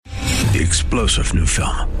The explosive new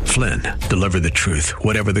film, Flynn, deliver the truth,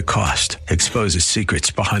 whatever the cost, exposes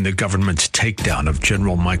secrets behind the government's takedown of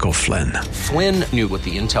General Michael Flynn. Flynn knew what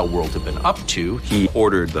the intel world had been up to. He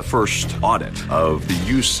ordered the first audit of the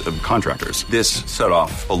use of contractors. This set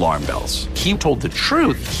off alarm bells. He told the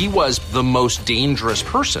truth. He was the most dangerous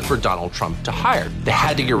person for Donald Trump to hire. They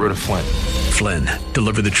had to get rid of Flynn. Flynn,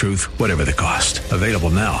 deliver the truth, whatever the cost. Available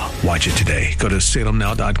now. Watch it today. Go to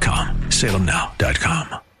salemnow.com.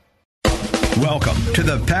 salemnow.com. Welcome to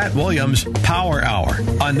the Pat Williams Power Hour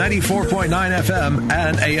on 94.9 FM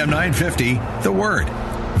and AM 950, The Word.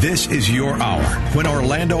 This is your hour when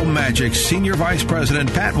Orlando Magic's Senior Vice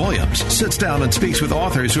President Pat Williams sits down and speaks with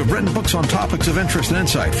authors who have written books on topics of interest and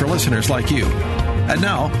insight for listeners like you. And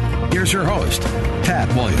now, here's your host, Pat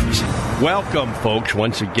Williams. Welcome, folks,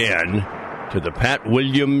 once again to the Pat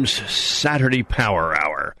Williams Saturday Power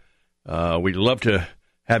Hour. We'd love to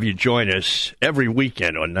have you join us every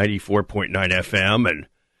weekend on 94.9 FM and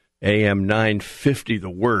AM 950 The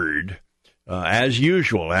Word. As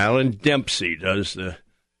usual, Alan Dempsey does the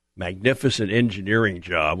magnificent engineering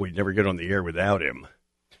job. We'd never get on the air without him.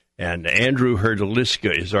 And Andrew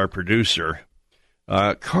Herdaliska is our producer.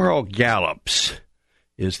 Carl Gallops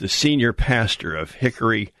is the senior pastor of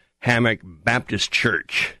Hickory Hammock Baptist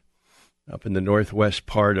Church up in the northwest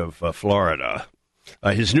part of Florida.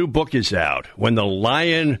 His new book is out, When the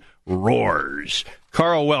Lion Roars.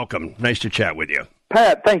 Carl, welcome. Nice to chat with you.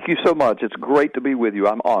 Pat, thank you so much. It's great to be with you.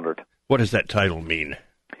 I'm honored. What does that title mean?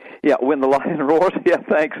 Yeah, When the Lion Roars. Yeah,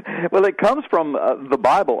 thanks. Well, it comes from the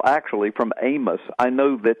Bible, actually, from Amos. I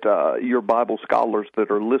know that your Bible scholars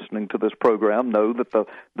that are listening to this program know that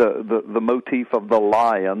the motif of the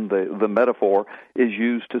lion, the metaphor, is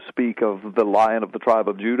used to speak of the lion of the tribe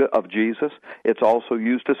of Judah, of Jesus. It's also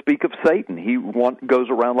used to speak of Satan. He goes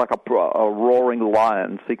around like a roaring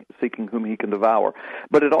lion, seeking whom he can devour.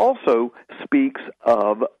 But it also speaks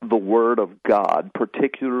of the Word of God,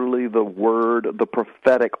 particularly the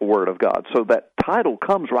prophetic Word of God. So that title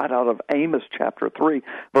comes right out of Amos chapter 3,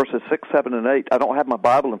 verses 6, 7, and 8. I don't have my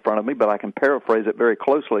Bible in front of me, but I can paraphrase it very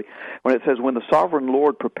closely when it says, when the sovereign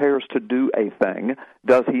Lord prepares to do a thing,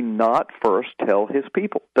 does he not first tell his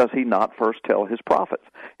people? Does he not first tell his prophets?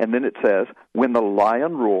 And then it says, when the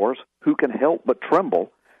lion roars, who can help but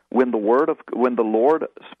tremble? When the Lord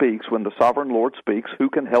speaks, when the sovereign Lord speaks, who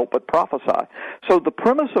can help but prophesy? So the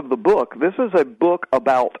premise of the book, this is a book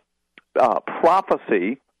about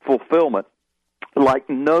prophecy fulfillment like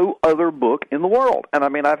no other book in the world. And I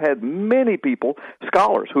mean, I've had many people,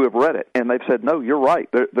 scholars, who have read it, and they've said, no, you're right.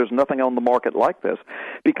 There's nothing on the market like this.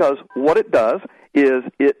 Because what it does is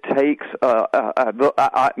it takes,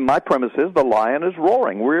 my premise is the lion is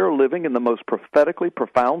roaring. We're living in the most prophetically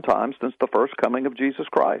profound time since the first coming of Jesus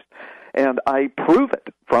Christ. And I prove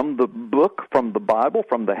it from the book, from the Bible,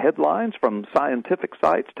 from the headlines, from scientific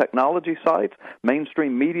sites, technology sites,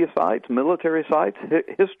 mainstream media sites, military sites,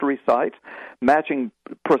 history sites, matching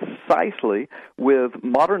precisely with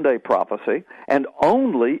modern-day prophecy, and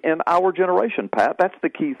only in our generation, Pat. That's the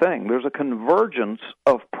key thing. There's a convergence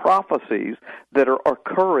of prophecies that are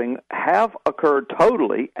occurring, have occurred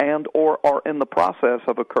totally, and or are in the process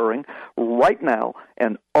of occurring right now,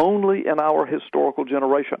 and only in our historical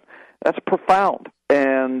generation. That's profound,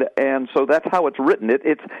 and so that's how it's written.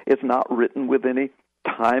 It's not written with any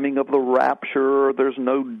timing of the rapture. There's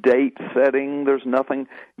no date setting. There's nothing,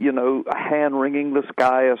 hand-wringing the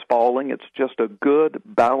sky is falling. It's just a good,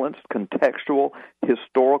 balanced, contextual,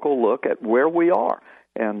 historical look at where we are.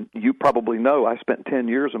 And you probably know I spent 10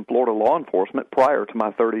 years in Florida law enforcement prior to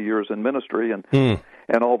my 30 years in ministry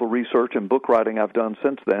and all the research and book writing I've done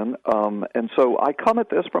since then. And so I come at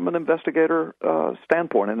this from an investigator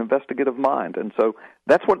standpoint, an investigative mind. And so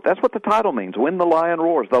that's what the title means, When the Lion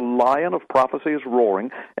Roars. The lion of prophecy is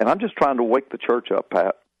roaring, and I'm just trying to wake the church up,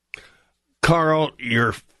 Pat. Carl,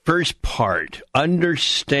 your first part,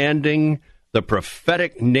 understanding the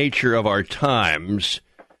prophetic nature of our times.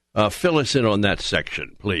 Fill us in on that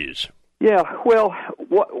section, please. Yeah, well,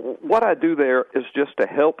 what I do there is just to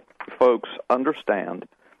help folks understand,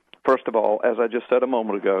 first of all, as I just said a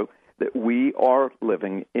moment ago, that we are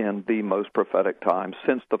living in the most prophetic time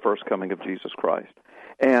since the first coming of Jesus Christ.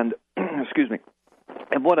 And, excuse me,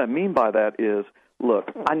 and what I mean by that is,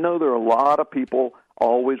 look, I know there are a lot of people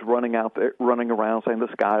always running around saying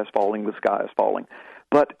the sky is falling, the sky is falling.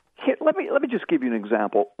 But let me just give you an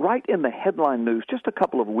example. Right in the headline news, just a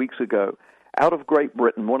couple of weeks ago, out of Great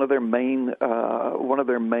Britain, one of their main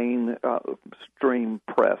stream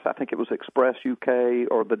press, I think it was Express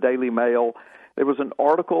UK or the Daily Mail, there was an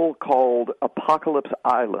article called Apocalypse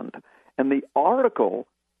Island, and the article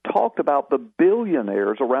talked about the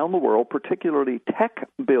billionaires around the world, particularly tech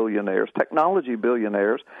billionaires, technology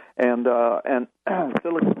billionaires, and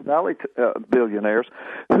Silicon Valley billionaires,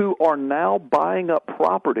 who are now buying up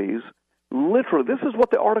properties. Literally, this is what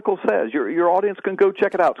the article says. Your audience can go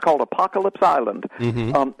check it out. It's called Apocalypse Island.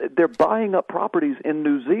 They're buying up properties in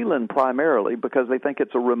New Zealand primarily because they think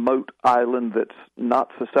it's a remote island that's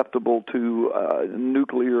not susceptible to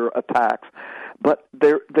nuclear attacks. But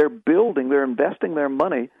they're investing their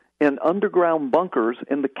money in underground bunkers,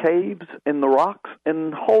 in the caves, in the rocks,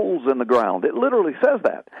 in holes in the ground. It literally says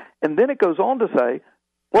that. And then it goes on to say,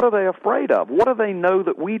 what are they afraid of? What do they know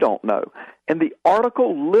that we don't know? And the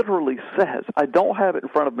article literally says, I don't have it in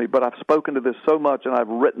front of me, but I've spoken to this so much and I've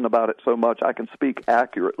written about it so much, I can speak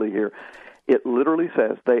accurately here. It literally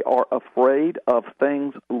says they are afraid of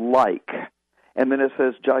things like, and then it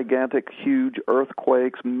says gigantic, huge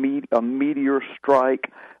earthquakes, a meteor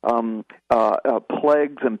strike,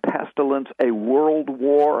 plagues and pestilence, a world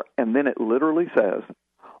war, and then it literally says,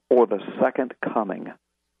 or the second coming.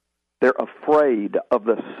 They're afraid of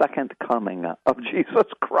the second coming of Jesus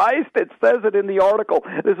Christ. It says it in the article.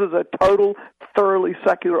 This is a total, thoroughly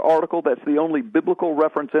secular article. That's the only biblical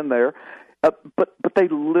reference in there. But they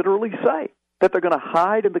literally say that they're going to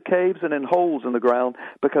hide in the caves and in holes in the ground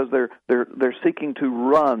because they're seeking to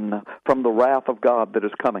run from the wrath of God that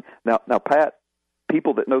is coming. Now, Pat,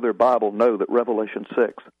 people that know their Bible know that Revelation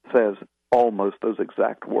 6 says almost those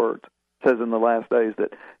exact words. It says in the last days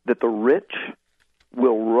that the rich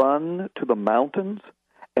will run to the mountains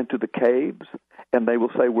and to the caves, and they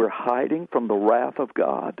will say, we're hiding from the wrath of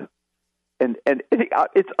God. And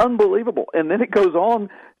it's unbelievable. And then it goes on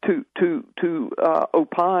to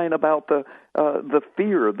opine about the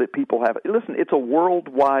fear that people have. Listen, it's a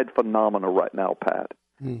worldwide phenomenon right now, Pat.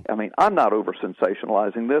 I mean, I'm not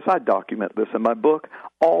over-sensationalizing this. I document this in my book.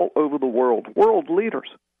 All over the world, world leaders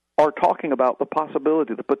are talking about the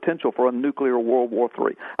possibility, the potential for a nuclear World War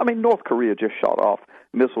III. I mean, North Korea just shot off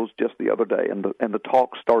missiles just the other day, and the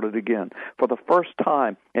talk started again. For the first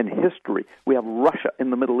time in history, we have Russia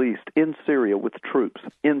in the Middle East, in Syria with troops.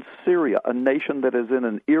 In Syria, a nation that is in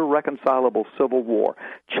an irreconcilable civil war.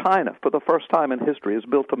 China, for the first time in history, has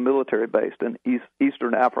built a military base in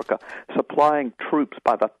Eastern Africa, supplying troops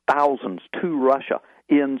by the thousands to Russia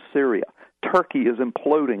in Syria. Turkey is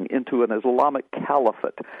imploding into an Islamic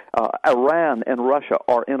caliphate. Iran and Russia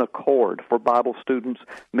are in accord. For Bible students,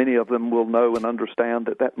 many of them will know and understand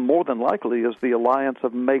that more than likely is the alliance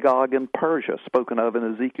of Magog and Persia, spoken of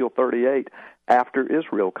in Ezekiel 38, after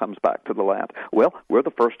Israel comes back to the land. Well, we're the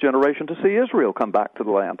first generation to see Israel come back to the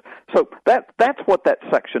land. So that's what that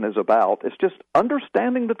section is about. It's just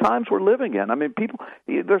understanding the times we're living in. I mean,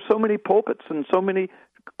 there's so many pulpits and so many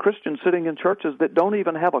Christians sitting in churches that don't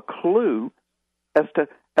even have a clue as to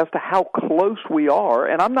how close we are.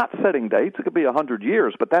 And I'm not setting dates. It could be 100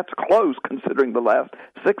 years, but that's close considering the last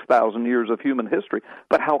 6,000 years of human history.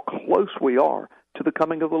 But how close we are to the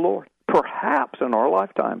coming of the Lord, perhaps in our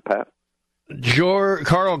lifetime, Pat.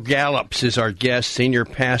 Carl Gallops is our guest, senior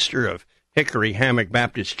pastor of Hickory Hammock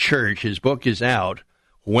Baptist Church. His book is out,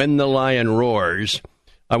 When the Lion Roars.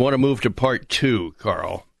 I want to move to part 2,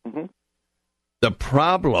 Carl. Mm-hmm. The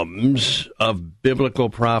problems of biblical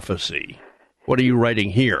prophecy. What are you writing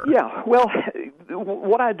here? Yeah, well,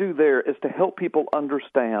 what I do there is to help people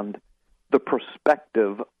understand the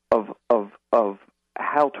perspective of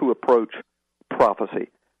how to approach prophecy.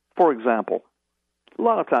 For example, a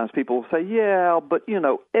lot of times people will say, yeah, but,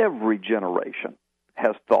 every generation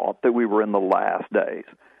has thought that we were in the last days.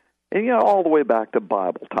 And, all the way back to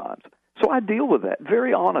Bible times. So I deal with that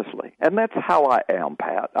very honestly, and that's how I am,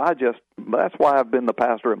 Pat. That's why I've been the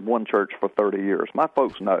pastor at one church for 30 years. My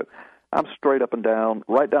folks know I'm straight up and down,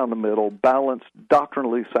 right down the middle, balanced,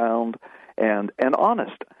 doctrinally sound, and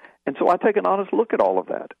honest. And so I take an honest look at all of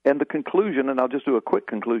that. And the conclusion, and I'll just do a quick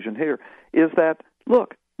conclusion here, is that,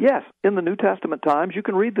 look, yes, in the New Testament times, you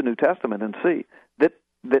can read the New Testament and see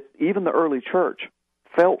that even the early church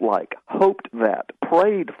felt like, hoped that,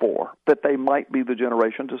 prayed for, that they might be the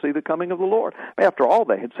generation to see the coming of the Lord. After all,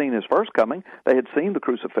 they had seen his first coming. They had seen the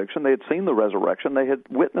crucifixion. They had seen the resurrection. They had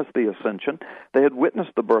witnessed the ascension. They had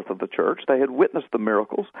witnessed the birth of the church. They had witnessed the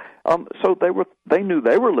miracles. So they knew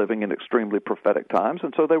they were living in extremely prophetic times,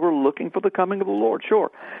 and so they were looking for the coming of the Lord,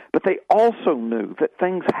 sure. But they also knew that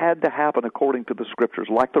things had to happen according to the Scriptures,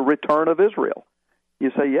 like the return of Israel. You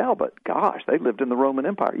say, yeah, but gosh, they lived in the Roman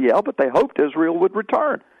Empire. Yeah, but they hoped Israel would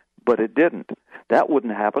return. But it didn't. That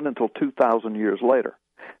wouldn't happen until 2,000 years later,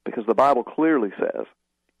 because the Bible clearly says,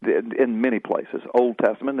 in many places, Old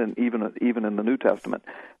Testament and even in the New Testament,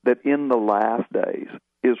 that in the last days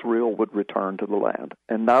Israel would return to the land.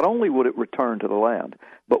 And not only would it return to the land,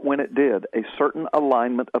 but when it did, a certain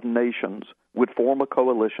alignment of nations would form a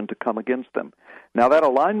coalition to come against them. Now, that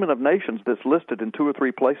alignment of nations that's listed in 2 or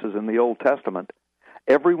 3 places in the Old Testament,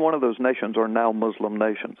 every one of those nations are now Muslim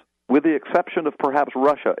nations, with the exception of perhaps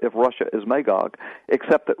Russia, if Russia is Magog,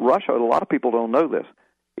 except that Russia, a lot of people don't know this,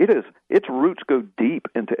 its roots go deep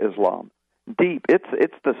into Islam. Deep. It's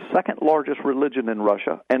the second largest religion in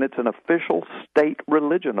Russia, and it's an official state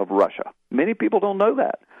religion of Russia. Many people don't know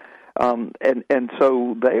that. And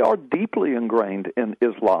so they are deeply ingrained in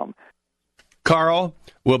Islam. Carl,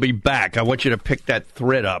 we'll be back. I want you to pick that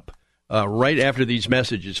thread up right after these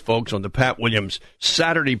messages, folks, on the Pat Williams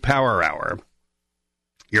Saturday Power Hour.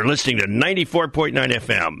 You're listening to 94.9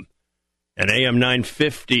 FM and AM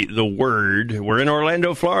 950, The Word. We're in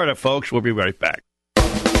Orlando, Florida, folks. We'll be right back.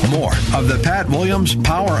 More of the Pat Williams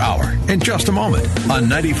Power Hour in just a moment on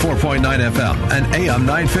 94.9 FM and AM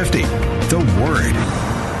 950, The Word.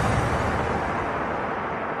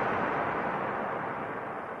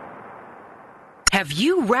 Have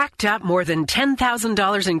you racked up more than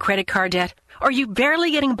 $10,000 in credit card debt? Are you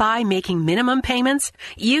barely getting by making minimum payments?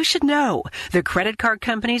 You should know. The credit card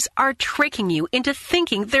companies are tricking you into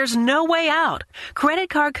thinking there's no way out.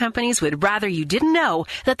 Credit card companies would rather you didn't know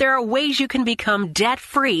that there are ways you can become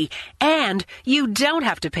debt-free, and you don't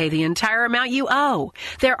have to pay the entire amount you owe.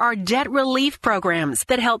 There are debt relief programs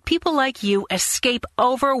that help people like you escape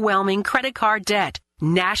overwhelming credit card debt.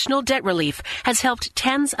 National Debt Relief has helped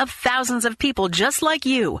tens of thousands of people just like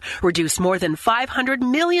you reduce more than $500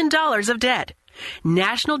 million of debt.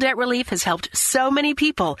 National Debt Relief has helped so many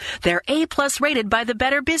people, they're A+ rated by the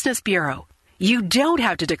Better Business Bureau. You don't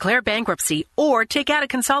have to declare bankruptcy or take out a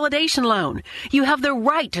consolidation loan. You have the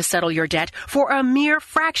right to settle your debt for a mere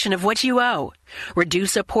fraction of what you owe.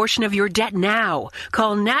 Reduce a portion of your debt now.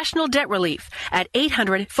 Call National Debt Relief at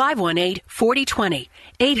 800-518-4020.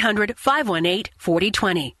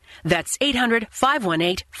 800-518-4020. That's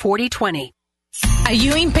 800-518-4020. Are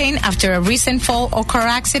you in pain after a recent fall or car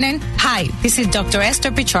accident? Hi, this is Dr. Esther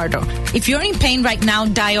Pichardo. If you're in pain right now,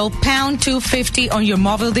 dial pound 250 on your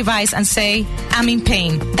mobile device and say, I'm in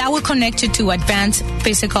pain. That will connect you to advanced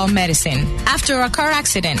physical medicine. After a car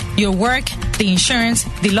accident, your work, the insurance,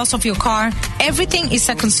 the loss of your car, everything is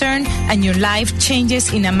a concern and your life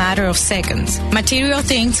changes in a matter of seconds. Material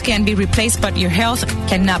things can be replaced, but your health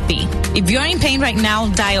cannot be. If you're in pain right now,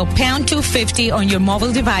 dial pound 250 on your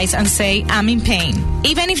mobile device and say, I'm in pain.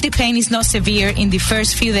 Even if the pain is not severe in the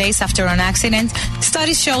first few days after an accident,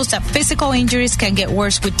 studies show that physical injuries can get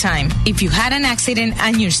worse with time. If you had an accident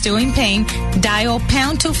and you're still in pain, dial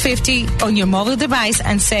pound 250 on your mobile device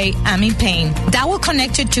and say, I'm in pain. That will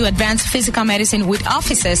connect you to Advanced Physical Medicine with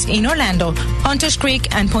offices in Orlando, Hunters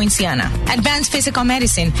Creek, and Point Siena. Advanced Physical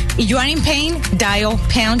Medicine. If you are in pain, dial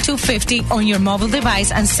pound 250 on your mobile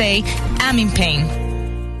device and say, I'm in pain.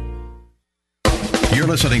 You're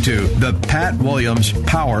listening to the Pat Williams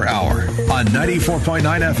Power Hour on 94.9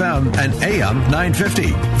 FM and AM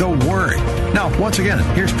 950, The Word. Now, once again,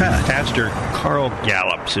 here's Pat. Pastor Carl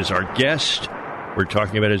Gallops is our guest. We're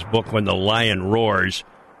talking about his book, When the Lion Roars.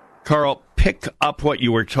 Carl, pick up what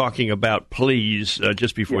you were talking about, please,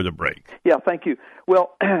 just before the break. Yeah, thank you.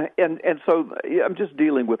 Well, and so I'm just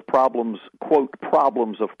dealing with problems, quote,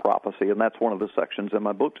 problems of prophecy, and that's one of the sections in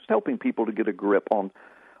my book, just helping people to get a grip on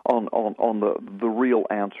the real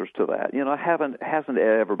answers to that. You know, hasn't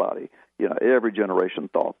everybody, you know, every generation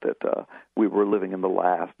thought that we were living in the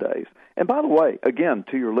last days. And by the way, again,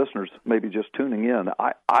 to your listeners, maybe just tuning in,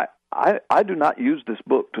 I do not use this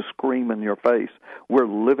book to scream in your face, we're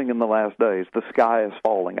living in the last days, the sky is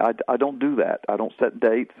falling. I don't do that. I don't set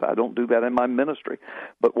dates. I don't do that in my ministry.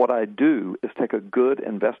 But what I do is take a good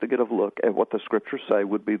investigative look at what the Scriptures say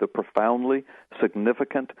would be the profoundly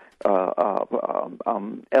significant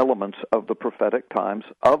elements of the prophetic times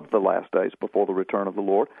of the last days before the return of the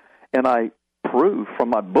Lord. And I prove from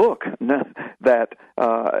my book that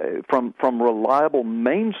from reliable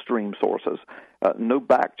mainstream sources, no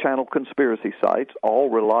back-channel conspiracy sites, all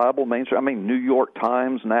reliable mainstream, I mean, New York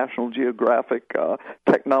Times, National Geographic,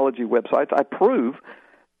 technology websites, I prove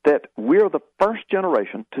that we're the first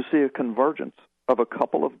generation to see a convergence of a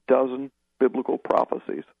couple of dozen biblical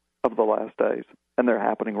prophecies of the last days, and they're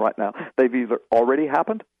happening right now. They've either already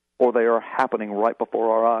happened or they are happening right before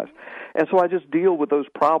our eyes. And so I just deal with those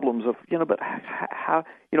problems of, you know, but how,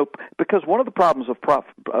 you know, because one of the problems of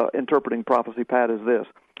interpreting prophecy, Pat, is this.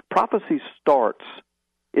 Prophecy starts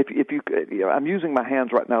if you I'm using my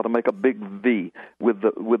hands right now to make a big V with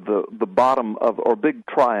the bottom of, or big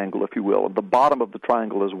triangle, if you will. The bottom of the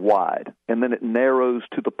triangle is wide, and then it narrows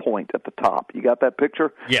to the point at the top. You got that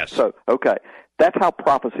picture? Yes. So, okay, that's how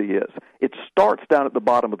prophecy is. It starts down at the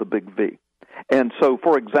bottom of the big V. And so,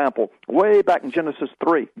 for example, way back in Genesis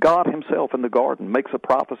 3, God himself in the garden makes a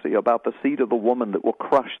prophecy about the seed of the woman that will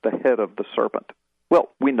crush the head of the serpent. Well,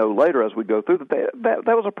 we know later as we go through that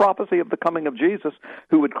was a prophecy of the coming of Jesus,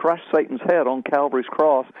 who would crush Satan's head on Calvary's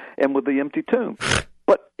cross and with the empty tomb.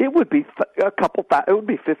 But it would be it would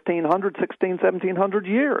be 1,500, 1,600, 1,700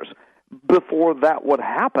 years before that would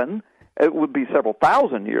happen. It would be several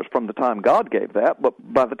thousand years from the time God gave that, but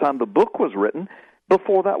by the time the book was written,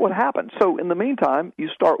 before that would happen. So in the meantime, you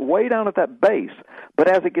start way down at that base, but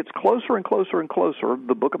as it gets closer and closer and closer,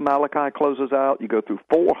 the book of Malachi closes out. You go through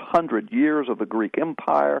 400 years of the Greek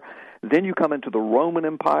Empire. Then you come into the Roman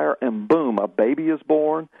Empire, and boom, a baby is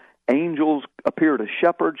born. Angels appear to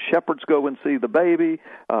shepherds. Shepherds go and see the baby.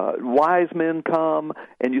 Wise men come,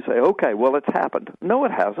 and you say, okay, well, it's happened. No,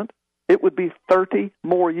 it hasn't. It would be 30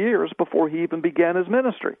 more years before he even began his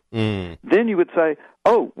ministry. Then you would say,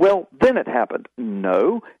 oh, well, then it happened.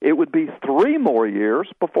 No, it would be 3 more years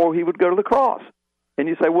before he would go to the cross. And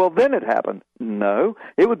you say, well, then it happened. No,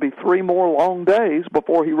 it would be 3 more long days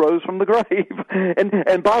before he rose from the grave.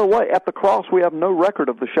 And by the way, at the cross, we have no record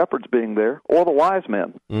of the shepherds being there or the wise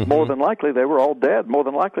men. More than likely, they were all dead. More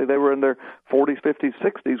than likely, they were in their 40s, 50s,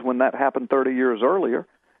 60s when that happened 30 years earlier.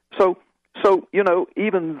 So,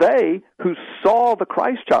 even they who saw the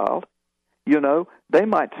Christ child, they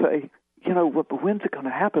might say, well, but when's it going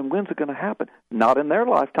to happen? When's it going to happen? Not in their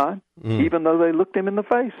lifetime, even though they looked him in the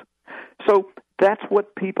face. So that's what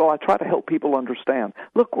I try to help people understand.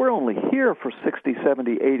 Look, we're only here for 60,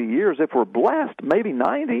 70, 80 years. If we're blessed, maybe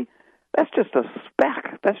 90. That's just a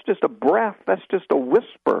speck. That's just a breath. That's just a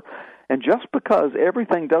whisper. And just because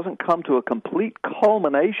everything doesn't come to a complete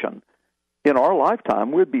culmination in our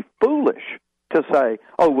lifetime, we'd be foolish to say,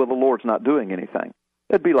 oh, well, the Lord's not doing anything.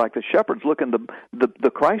 It'd be like the shepherds looking the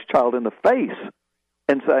Christ child in the face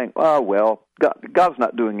and saying, oh, well, God's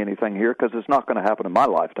not doing anything here because it's not going to happen in my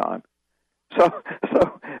lifetime. So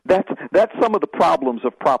that's some of the problems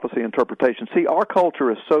of prophecy interpretation. See, our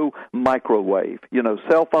culture is so microwave,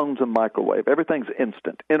 cell phones and microwave. Everything's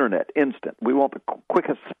instant, internet, instant. We want the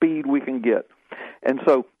quickest speed we can get. And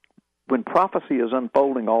so when prophecy is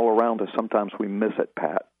unfolding all around us, sometimes we miss it,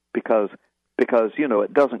 Pat, because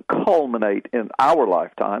it doesn't culminate in our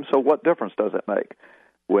lifetime, so what difference does it make?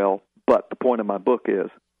 Well, but the point of my book is,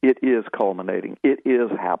 it is culminating. It is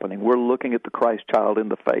happening. We're looking at the Christ child in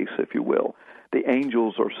the face, if you will. The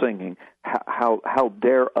angels are singing, how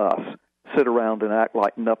dare us sit around and act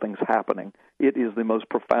like nothing's happening. It is the most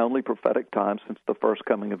profoundly prophetic time since the first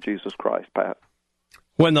coming of Jesus Christ, Pat.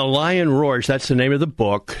 When the Lion Roars, that's the name of the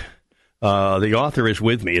book. The author is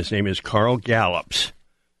with me. His name is Carl Gallops.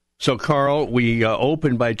 So, Carl, we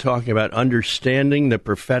opened by talking about understanding the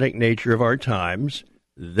prophetic nature of our times.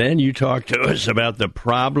 Then you talked to us about the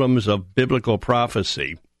problems of biblical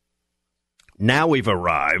prophecy. Now we've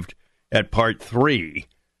arrived at part 3,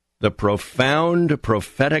 the profound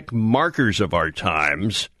prophetic markers of our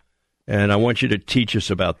times. And I want you to teach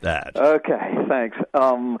us about that. Okay, thanks.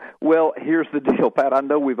 Well, here's the deal, Pat. I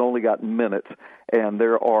know we've only got minutes, and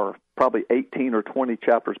there are probably 18 or 20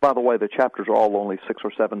 chapters. By the way, the chapters are all only 6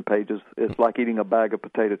 or 7 pages. It's like eating a bag of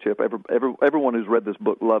potato chip. Everyone who's read this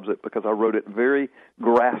book loves it because I wrote it very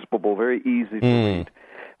graspable, very easy to read.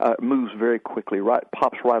 Moves very quickly,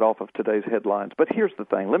 pops right off of today's headlines. But here's the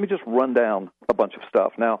thing. Let me just run down a bunch of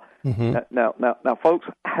stuff. Now, folks,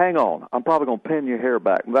 hang on. I'm probably going to pin your hair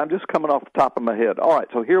back, but I'm just coming off the top of my head. All right,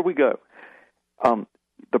 so here we go.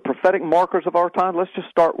 The prophetic markers of our time, let's just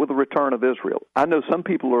start with the return of Israel. I know some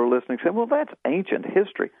people are listening saying, well, that's ancient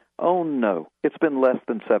history. Oh, no. It's been less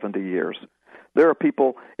than 70 years. There are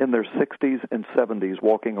people in their 60s and 70s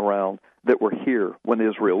walking around that were here when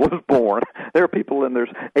Israel was born. There are people in their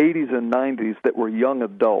 80s and 90s that were young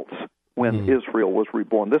adults when Israel was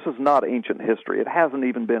reborn. This is not ancient history. It hasn't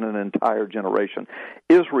even been an entire generation.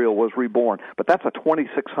 Israel was reborn, but that's a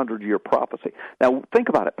 2,600-year prophecy. Now, think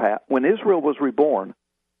about it, Pat. When Israel was reborn,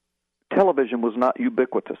 television was not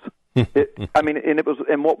ubiquitous.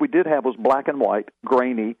 And what we did have was black and white,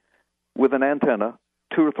 grainy, with an antenna,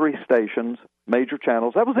 2 or 3 stations, major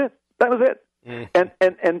channels. That was it.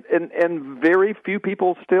 And very few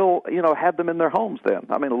people still, had them in their homes then.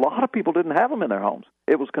 I mean, a lot of people didn't have them in their homes.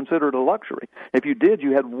 It was considered a luxury. If you did,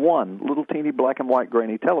 you had one little teeny black and white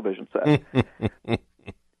grainy television set.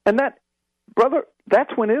 And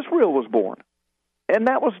that's when Israel was born. And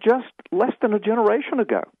that was just less than a generation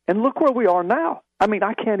ago. And look where we are now. I mean,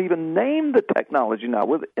 I can't even name the technology now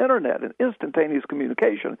with internet and instantaneous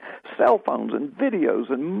communication, cell phones and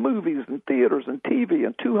videos and movies and theaters and TV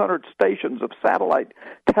and 200 stations of satellite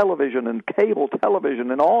television and cable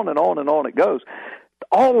television and on and on and on it goes.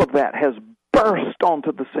 All of that has burst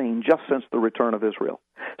onto the scene just since the return of Israel.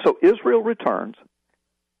 So Israel returns.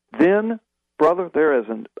 Then, brother, there is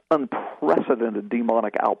an unprecedented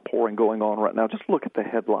demonic outpouring going on right now. Just look at the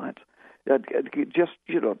headlines. Just,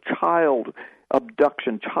 child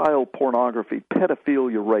abduction, child pornography,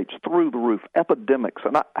 pedophilia rates through the roof, epidemics.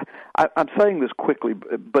 And I'm saying this quickly,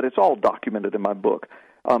 but it's all documented in my book.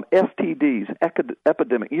 STDs,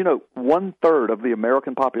 epidemic. 1/3 of the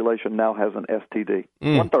American population now has an STD.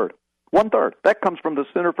 1/3. 1/3. That comes from the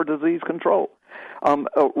Center for Disease Control.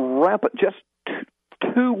 Rampant. Just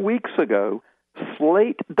 2 weeks ago,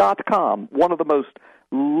 Slate.com, one of the most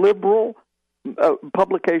liberal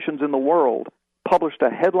publications in the world, published a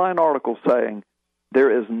headline article saying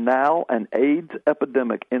there is now an AIDS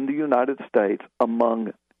epidemic in the United States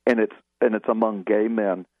and it's among gay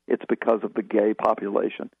men. It's because of the gay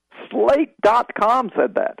population. Slate.com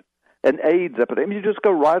said that. An AIDS epidemic. You just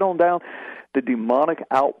go right on down. The demonic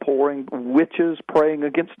outpouring, witches praying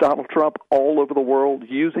against Donald Trump all over the world,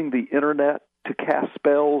 using the internet to cast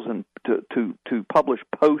spells and to publish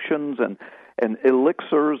potions and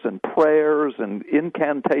elixirs and prayers and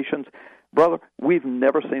incantations. Brother, we've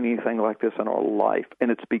never seen anything like this in our life,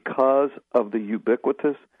 and it's because of the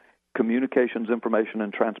ubiquitous communications, information,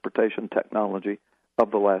 and transportation technology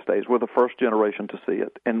of the last days. We're the first generation to see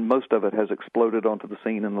it, and most of it has exploded onto the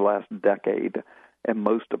scene in the last decade, and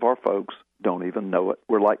most of our folks don't even know it.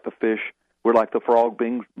 We're like the fish. We're like the frog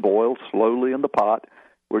being boiled slowly in the pot.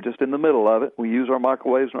 We're just in the middle of it. We use our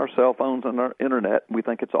microwaves and our cell phones and our internet. We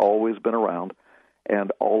think it's always been around,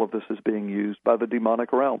 and all of this is being used by the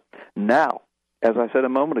demonic realm. Now, as I said a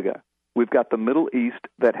moment ago, we've got the Middle East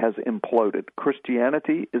that has imploded.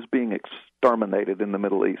 Christianity is being exterminated in the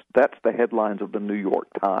Middle East. That's the headlines of the New York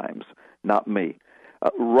Times, not me.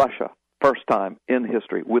 Russia, first time in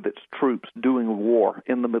history, with its troops doing war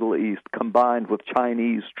in the Middle East, combined with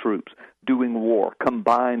Chinese troops doing war,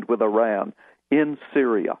 combined with Iran in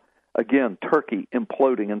Syria. Again, Turkey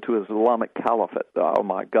imploding into Islamic caliphate. Oh,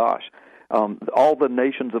 my gosh. All the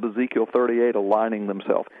nations of Ezekiel 38 aligning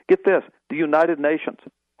themselves. Get this, the United Nations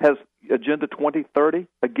has Agenda 2030.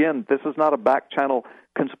 Again, this is not a back-channel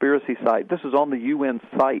conspiracy site. This is on the UN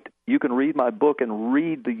site. You can read my book and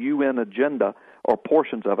read the UN agenda or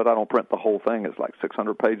portions of it. I don't print the whole thing. It's like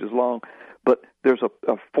 600 pages long. But there's a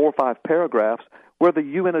 4 or 5 paragraphs where the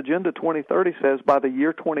UN Agenda 2030 says by the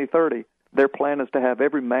year 2030, their plan is to have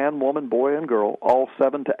every man, woman, boy, and girl, all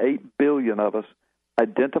 7 to 8 billion of us,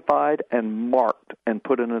 identified and marked and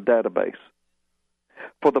put in a database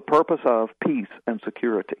for the purpose of peace and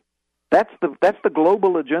security. That's the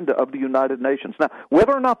global agenda of the United Nations. Now,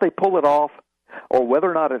 whether or not they pull it off or whether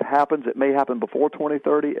or not it happens, it may happen before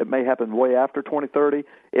 2030, it may happen way after 2030,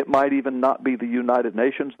 it might even not be the United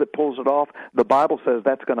Nations that pulls it off. The Bible says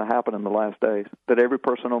that's going to happen in the last days, that every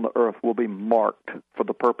person on the earth will be marked for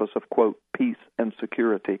the purpose of, quote, peace and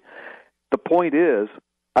security. The point is,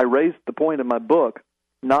 I raised the point in my book,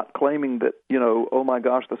 not claiming that, oh my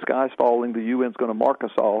gosh, the sky's falling, the UN's going to mark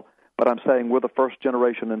us all, but I'm saying we're the first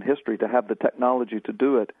generation in history to have the technology to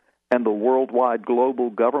do it, and the worldwide global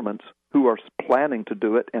governments who are planning to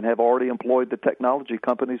do it and have already employed the technology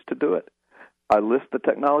companies to do it. I list the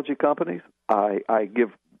technology companies. I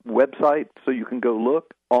give websites so you can go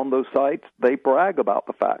look on those sites. They brag about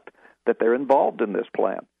the fact that they're involved in this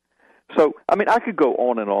plan. So, I could go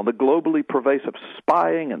on and on. The globally pervasive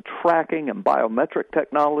spying and tracking and biometric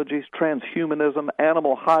technologies, transhumanism,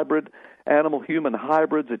 animal-human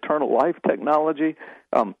hybrids, eternal life technology,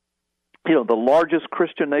 the largest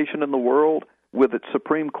Christian nation in the world with its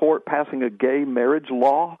Supreme Court passing a gay marriage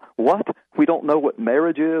law. What? We don't know what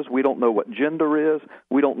marriage is. We don't know what gender is.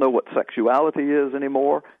 We don't know what sexuality is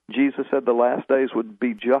anymore. Jesus said the last days would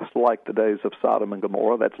be just like the days of Sodom and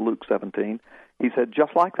Gomorrah. That's Luke 17. He said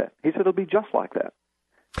just like that. He said it'll be just like that.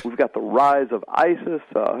 We've got the rise of ISIS.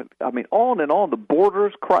 On and on. The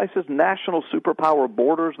borders crisis, national superpower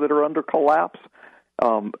borders that are under collapse.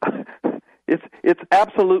 It's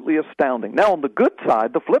absolutely astounding. Now, on the good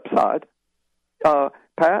side, the flip side,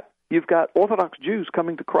 Pat, you've got Orthodox Jews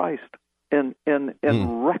coming to Christ in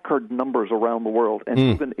record numbers around the world, and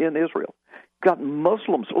even in Israel. You've got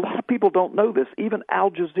Muslims. A lot of people don't know this. Even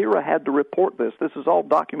Al Jazeera had to report this. This is all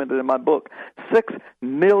documented in my book. 6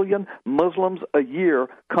 million Muslims a year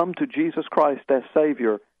come to Jesus Christ as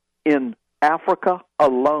Savior in Africa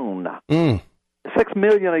alone. 6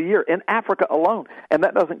 million a year in Africa alone. And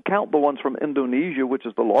that doesn't count the ones from Indonesia, which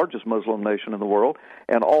is the largest Muslim nation in the world,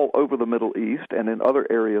 and all over the Middle East and in other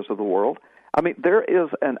areas of the world. I mean, there is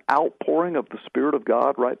an outpouring of the Spirit of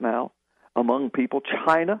God right now among people.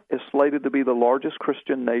 China is slated to be the largest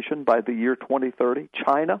Christian nation by the year 2030.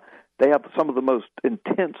 China, they have some of the most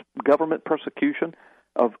intense government persecution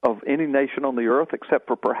of any nation on the earth, except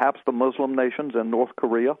for perhaps the Muslim nations and North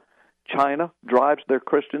Korea. China drives their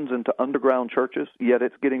Christians into underground churches, yet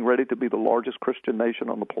it's getting ready to be the largest Christian nation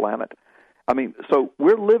on the planet. I mean, so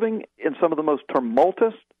we're living in some of the most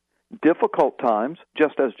tumultuous, difficult times,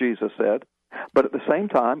 just as Jesus said, but at the same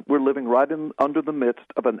time, we're living right under the midst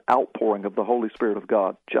of an outpouring of the Holy Spirit of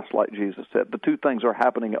God, just like Jesus said. The two things are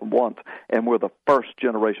happening at once, and we're the first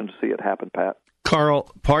generation to see it happen, Pat.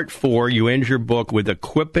 Carl, part 4, you end your book with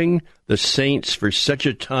equipping the saints for such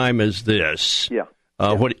a time as this. Yeah.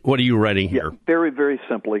 What are you writing here? Yeah, very, very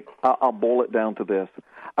simply, I'll boil it down to this.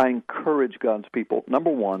 I encourage God's people, number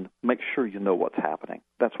one, make sure you know what's happening.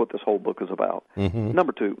 That's what this whole book is about. Mm-hmm.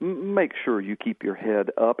 Number two, make sure you keep your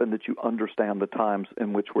head up and that you understand the times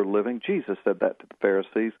in which we're living. Jesus said that to the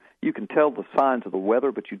Pharisees. You can tell the signs of the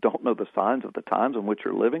weather, but you don't know the signs of the times in which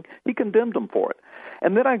you're living. He condemned them for it.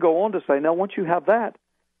 And then I go on to say, now once you have that,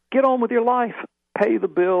 get on with your life. Pay the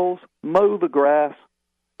bills, mow the grass,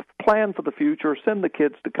 plan for the future, send the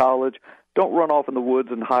kids to college. Don't run off in the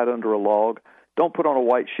woods and hide under a log. Don't put on a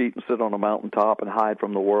white sheet and sit on a mountaintop and hide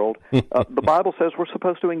from the world. The Bible says we're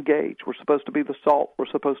supposed to engage. We're supposed to be the salt. We're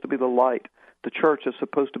supposed to be the light. The church is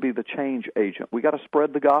supposed to be the change agent. We got to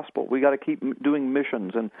spread the gospel. We got to keep doing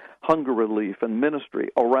missions and hunger relief and ministry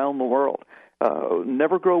around the world.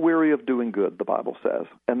 Never grow weary of doing good, the Bible says.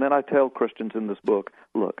 And then I tell Christians in this book,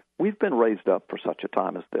 look, we've been raised up for such a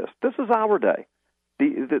time as this. This is our day.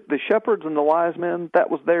 The shepherds and the wise men, that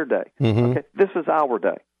was their day. Mm-hmm. Okay, this is our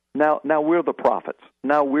day. Now we're the prophets.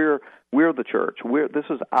 Now we're the church. This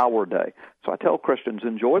is our day. So I tell Christians,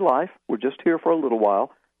 enjoy life. We're just here for a little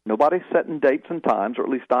while. Nobody's setting dates and times, or at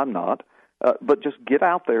least I'm not. But just get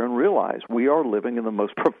out there and realize we are living in the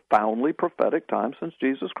most profoundly prophetic time since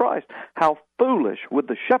Jesus Christ. How foolish would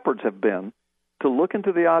the shepherds have been to look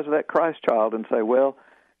into the eyes of that Christ child and say, well,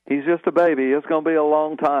 he's just a baby. It's going to be a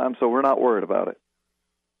long time, so we're not worried about it.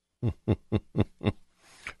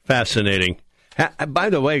 Fascinating. By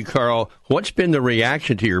the way, Carl, what's been the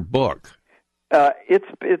reaction to your book?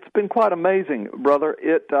 It's been quite amazing, brother.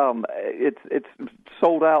 It's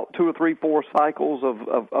sold out 2 or 3, 4 cycles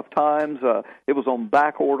of times. It was on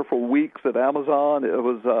back order for weeks at Amazon. It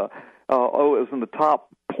was it was in the top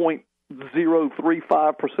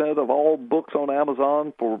 0.035% of all books on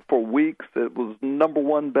Amazon for weeks. It was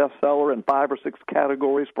 #1 bestseller in 5 or 6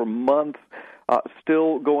 categories for months.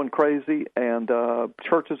 Still going crazy, and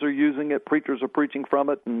churches are using it, preachers are preaching from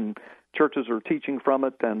it, and churches are teaching from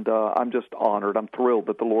it, and I'm just honored. I'm thrilled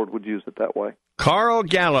that the Lord would use it that way. Carl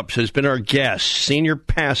Gallops has been our guest, senior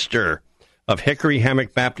pastor of Hickory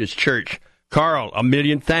Hammock Baptist Church. Carl, a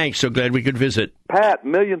million thanks. So glad we could visit. Pat,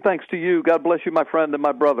 million thanks to you. God bless you, my friend and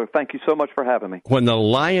my brother. Thank you so much for having me. When the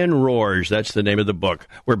Lion Roars, that's the name of the book.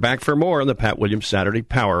 We're back for more on the Pat Williams Saturday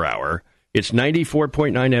Power Hour. It's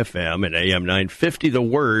 94.9 FM and AM 950, The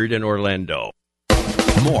Word in Orlando.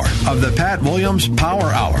 More of the Pat Williams Power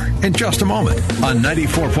Hour in just a moment on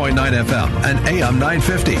 94.9 FM and AM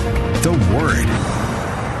 950, The Word.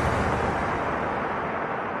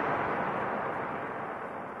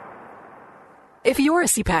 If you're a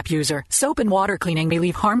CPAP user, soap and water cleaning may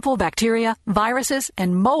leave harmful bacteria, viruses,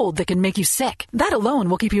 and mold that can make you sick. That alone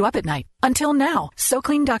will keep you up at night. Until now,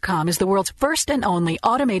 SoClean.com is the world's first and only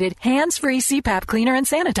automated, hands-free CPAP cleaner and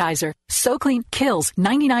sanitizer. SoClean kills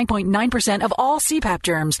 99.9% of all CPAP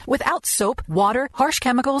germs without soap, water, harsh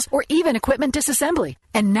chemicals, or even equipment disassembly.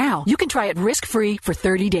 And now, you can try it risk-free for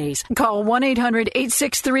 30 days. Call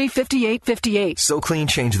 1-800-863-5858. SoClean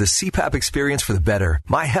changed the CPAP experience for the better.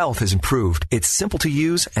 My health has improved. It's simple to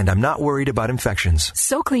use, and I'm not worried about infections.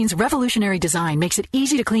 SoClean's revolutionary design makes it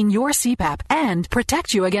easy to clean your CPAP and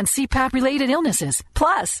protect you against CPAP-related illnesses.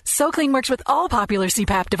 Plus, SoClean works with all popular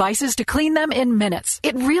CPAP devices to clean them in minutes.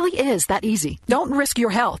 It really is that easy. Don't risk your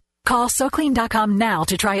health. Call SoClean.com now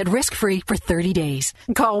to try it risk-free for 30 days.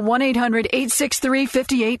 Call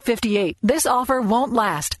 1-800-863-5858. This offer won't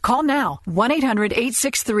last. Call now.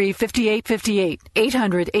 1-800-863-5858.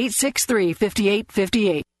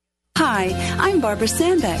 800-863-5858. Hi, I'm Barbara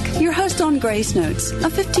Sandbeck, your host on Grace Notes, a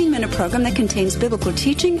 15-minute program that contains biblical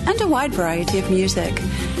teaching and a wide variety of music.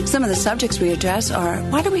 Some of the subjects we address are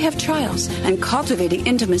why do we have trials and cultivating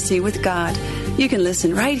intimacy with God. You can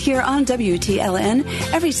listen right here on WTLN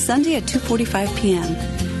every Sunday at 2:45 p.m.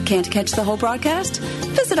 Can't catch the whole broadcast?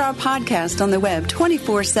 Visit our podcast on the web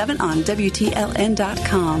 24/7 on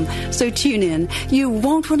WTLN.com. So tune in. You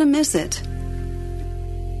won't want to miss it.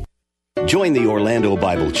 Join the Orlando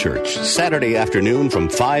Bible Church Saturday afternoon from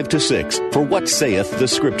 5 to 6 for What Saith the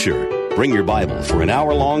Scripture. Bring your Bible for an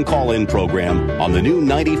hour-long call-in program on the new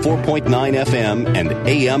 94.9 FM and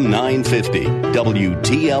AM 950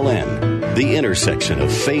 WTLN, the intersection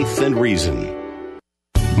of faith and reason.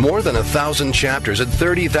 More than 1,000 chapters and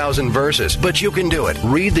 30,000 verses, but you can do it.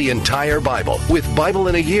 Read the entire Bible with Bible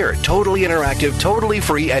in a Year, totally interactive, totally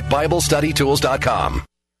free at BibleStudyTools.com.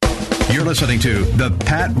 You're listening to the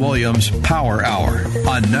Pat Williams Power Hour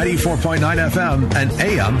on 94.9 FM and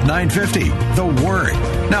AM 950, The Word.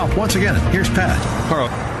 Now, once again, here's Pat. Carl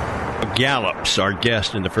Gallops, our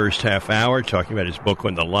guest in the first half hour, talking about his book,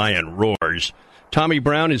 When the Lion Roars. Tommy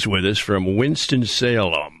Brown is with us from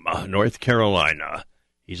Winston-Salem, North Carolina.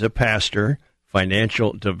 He's a pastor,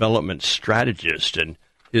 financial development strategist, and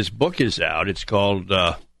his book is out. It's called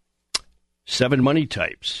 7 Money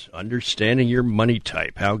Types, Understanding Your Money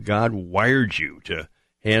Type, How God Wired You to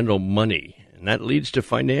Handle Money, and that leads to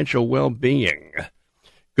financial well-being.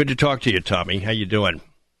 Good to talk to you, Tommy. How you doing?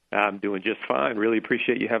 I'm doing just fine. Really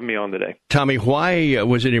appreciate you having me on today. Tommy, why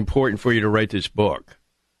was it important for you to write this book?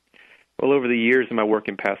 Well, over the years in my work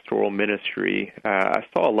in pastoral ministry, I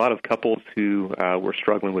saw a lot of couples who were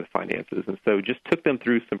struggling with finances, and so just took them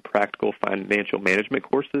through some practical financial management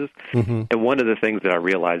courses. Mm-hmm. And one of the things that I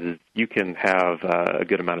realized is you can have a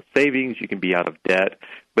good amount of savings, you can be out of debt,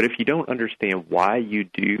 but if you don't understand why you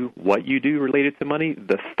do what you do related to money,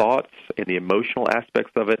 the thoughts and the emotional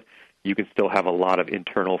aspects of it, you can still have a lot of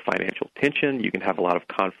internal financial tension. You can have a lot of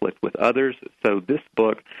conflict with others. So this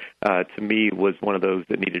book, to me, was one of those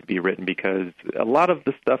that needed to be written because a lot of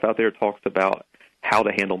the stuff out there talks about how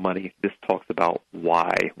to handle money. This talks about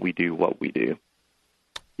why we do what we do.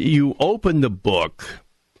 You open the book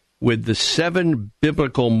with the 7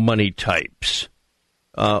 biblical money types.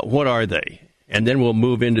 What are they? And then we'll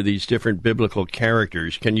move into these different biblical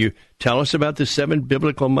characters. Can you tell us about the 7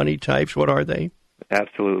 biblical money types? What are they?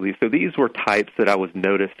 Absolutely. So these were types that I was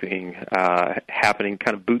noticing happening,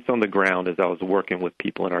 kind of boots on the ground as I was working with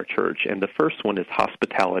people in our church. And the first one is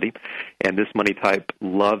hospitality. And this money type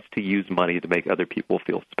loves to use money to make other people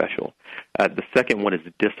feel special. The second one is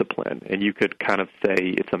discipline. And you could kind of say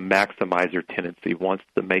it's a maximizer tendency, wants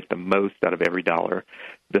to make the most out of every dollar.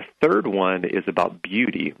 The third one is about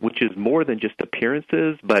beauty, which is more than just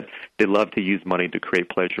appearances, but they love to use money to create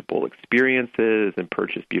pleasurable experiences and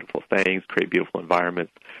purchase beautiful things, create beautiful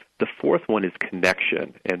environments. The fourth one is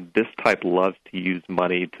connection, and this type loves to use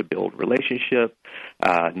money to build relationship,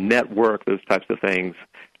 network, those types of things.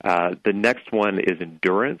 The next one is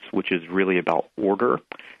endurance, which is really about order.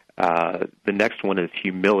 The next one is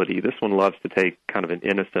humility. This one loves to take kind of an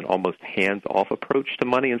innocent, almost hands-off approach to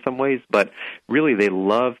money in some ways, but really they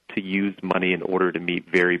love to use money in order to meet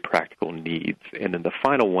very practical needs. And then the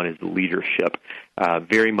final one is leadership,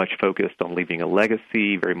 very much focused on leaving a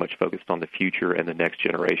legacy, very much focused on the future and the next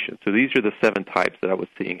generation. So these are the 7 types that I was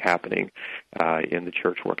seeing happening in the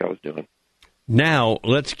church work I was doing. Now,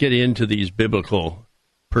 let's get into these biblical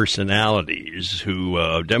personalities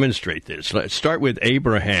who demonstrate this. Let's start with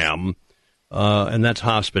Abraham, and that's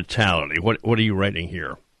hospitality. What are you writing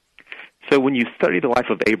here? So when you study the life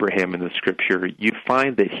of Abraham in the Scripture, you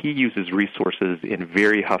find that he uses resources in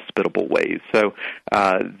very hospitable ways. So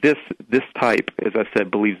this type, as I said,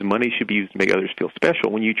 believes money should be used to make others feel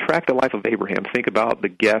special. When you track the life of Abraham, think about the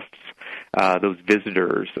guests, those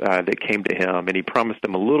visitors that came to him, and he promised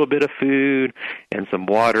them a little bit of food and some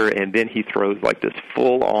water, and then he throws like this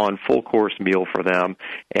full-on, full-course meal for them,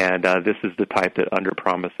 and this is the type that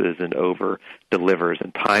under-promises and over-delivers,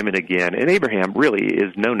 and time and again. And Abraham really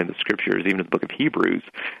is known in the Scriptures, even in the book of Hebrews,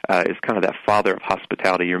 is kind of that father of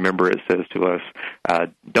hospitality. You remember it says to us,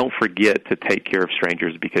 don't forget to take care of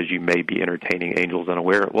strangers because you may be entertaining angels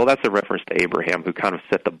unaware. Well, that's a reference to Abraham, who kind of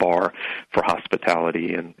set the bar for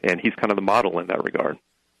hospitality, and he's kind of the model in that regard.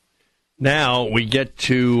 Now we get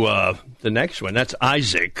to the next one. That's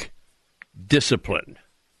Isaac, discipline.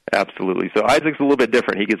 Absolutely. So Isaac's a little bit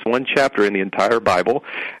different. He gets one chapter in the entire Bible,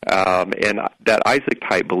 and that Isaac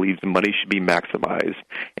type believes money should be maximized.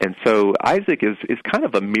 And so Isaac is kind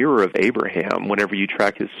of a mirror of Abraham whenever you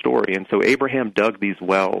track his story. And so Abraham dug these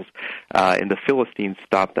wells, and the Philistines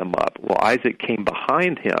stopped them up. Well, Isaac came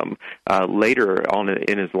behind him later on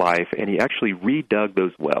in his life, and he actually redug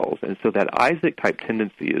those wells. And so that Isaac type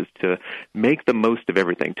tendency is to make the most of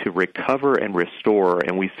everything, to recover and restore.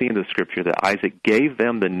 And we see in the Scripture that Isaac gave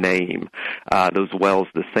them the name, those wells,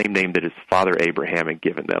 the same name that his father Abraham had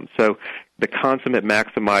given them. So the consummate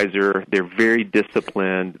maximizer. They're very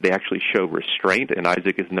disciplined. They actually show restraint, and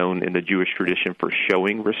Isaac is known in the Jewish tradition for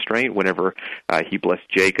showing restraint whenever he blessed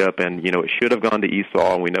Jacob. And, it should have gone to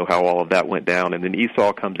Esau, and we know how all of that went down. And then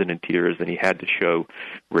Esau comes in tears, and he had to show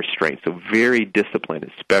restraint. So very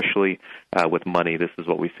disciplined, especially with money. This is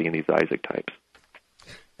what we see in these Isaac types.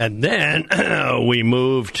 And then we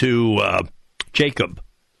move to Jacob,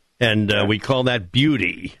 and we call that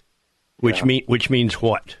beauty, which means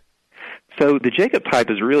what? So the Jacob type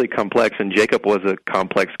is really complex, and Jacob was a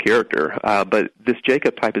complex character. But this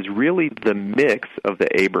Jacob type is really the mix of the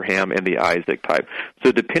Abraham and the Isaac type.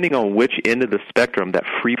 So depending on which end of the spectrum, that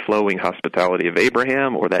free-flowing hospitality of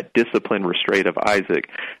Abraham or that disciplined restraint of Isaac,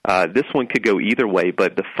 this one could go either way.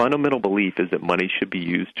 But the fundamental belief is that money should be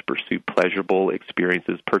used to pursue pleasurable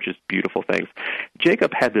experiences, purchase beautiful things.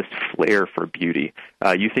 Jacob had this flair for beauty.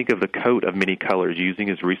 You think of the coat of many colors, using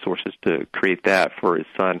his resources to create that for his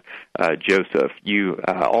son Joseph. You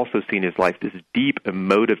also see in his life this deep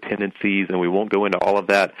emotive tendencies, and we won't go into all of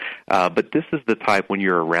that, but this is the type, when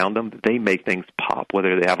you're around them, they make things pop.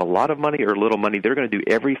 Whether they have a lot of money or little money, they're going to do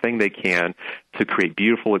everything they can to create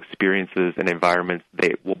beautiful experiences and environments.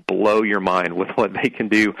 They will blow your mind with what they can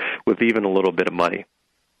do with even a little bit of money.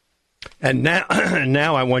 And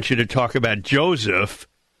now I want you to talk about Joseph,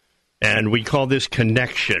 and we call this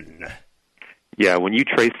connection. Yeah, when you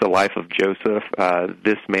trace the life of Joseph,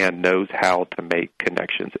 this man knows how to make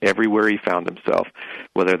connections everywhere he found himself,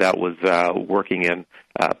 whether that was working in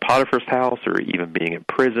Potiphar's house or even being in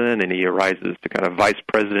prison, and he arises to kind of vice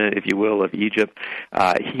president, if you will, of Egypt.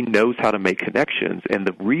 He knows how to make connections, and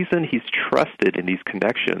the reason he's trusted in these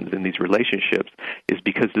connections, in these relationships, is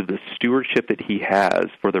because of the stewardship that he has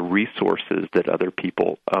for the resources that other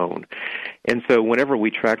people own. And so whenever we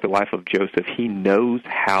track the life of Joseph, he knows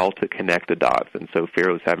how to connect the dots. And so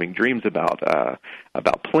Pharaoh's having dreams about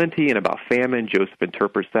plenty and about famine. Joseph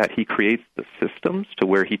interprets that. He creates the systems to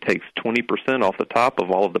where he takes 20% off the top of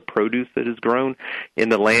all of the produce that is grown in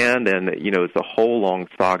the land. And, it's a whole long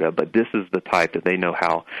saga. But this is the type that they know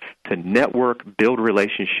how to network, build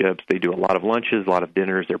relationships. They do a lot of lunches, a lot of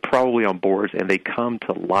dinners. They're probably on boards, and they come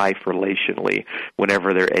to life relationally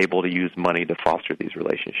whenever they're able to use money to foster these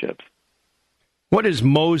relationships. What is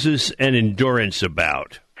Moses and endurance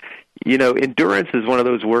about? Endurance is one of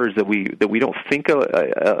those words that we don't think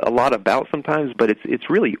a lot about sometimes, but it's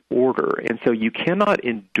really order. And so you cannot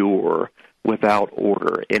endure without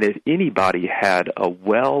order. And if anybody had a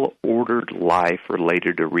well-ordered life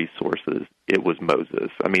related to resources, it was Moses.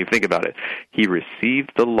 I mean, think about it. He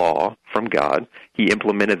received the law from God. He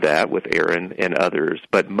implemented that with Aaron and others.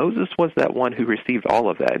 But Moses was that one who received all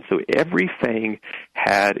of that. And so everything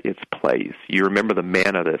had its place. You remember the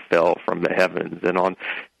manna that fell from the heavens. And on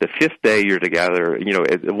the fifth day, you're to gather,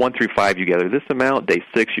 1 through 5, you gather this amount. Day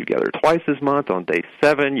 6, you gather twice as much. On day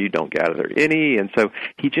 7, you don't gather any. And so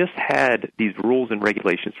he just had these rules and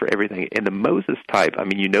regulations for everything. And the Moses type, I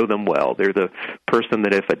mean, you know them well. They're the person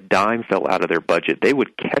that if a dime fell out of their budget, they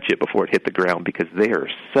would catch it before it hit the ground because they are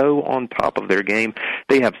so on top of their game.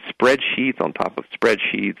 They have spreadsheets on top of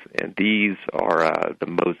spreadsheets, and these are the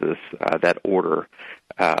Moses, that order,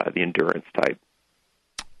 the endurance type.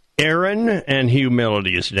 Aaron and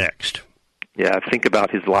humility is next. Yeah, think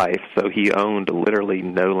about his life. So he owned literally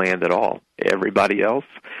no land at all. Everybody else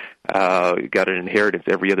got an inheritance,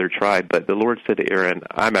 every other tribe. But the Lord said to Aaron,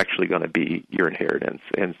 I'm actually going to be your inheritance.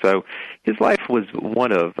 And so his life was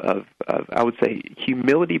one of I would say,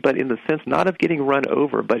 humility, but in the sense not of getting run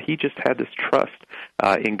over, but he just had this trust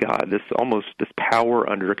in God, this power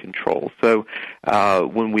under control. So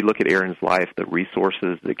when we look at Aaron's life, the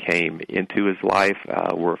resources that came into his life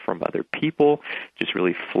were from other people, just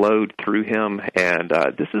really flowed through him. And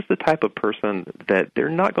this is the type of person that they're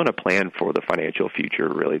not going to plan for the financial future,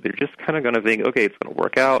 really. They're just kind of going to think, okay, it's going to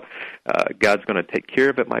work out. God's going to take care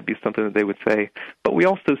of it, might be something that they would say. But we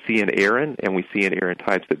also see in Aaron, and we see in Aaron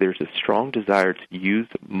types, that there's a strong desire to use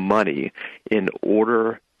money in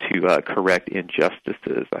order to correct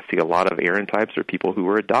injustices. I see a lot of Aaron types are people who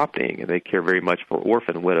are adopting, and they care very much for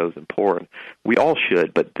orphan, widows, and poor. And we all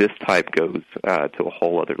should, but this type goes to a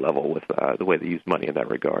whole other level with the way they use money in that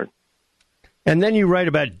regard. And then you write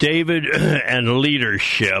about David and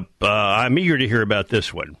leadership. I'm eager to hear about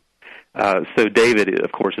this one. So David,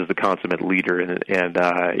 of course, is the consummate leader and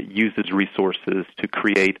uses resources to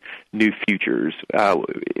create new futures.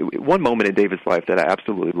 One moment in David's life that I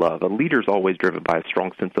absolutely love, a leader is always driven by a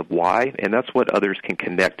strong sense of why, and that's what others can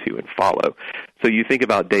connect to and follow. So you think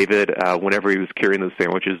about David, whenever he was carrying those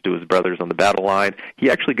sandwiches to his brothers on the battle line, he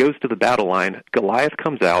actually goes to the battle line. Goliath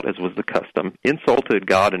comes out, as was the custom, insulted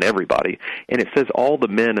God and everybody, and it says all the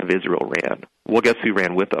men of Israel ran. Well, guess who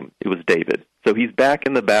ran with him? It was David. So he's back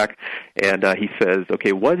in the back, and he says,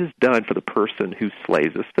 okay, what is done for the person who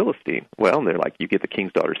slays this Philistine? Well, and they're like, you get the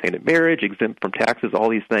king's daughter's hand in marriage, exempt from taxes, all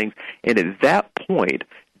these things. And at that point,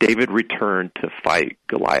 David returned to fight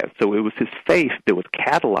Goliath. So it was his faith that was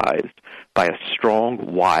catalyzed by a strong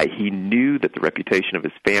why. He knew that the reputation of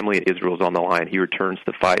his family and Israel is on the line. He returns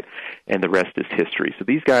to fight, and the rest is history. So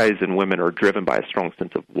these guys and women are driven by a strong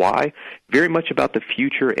sense of why, very much about the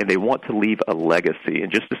future, and they want to leave a legacy.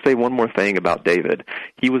 And just to say one more thing about David,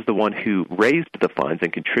 he was the one who raised the funds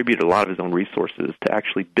and contributed a lot of his own resources to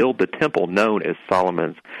actually build the temple known as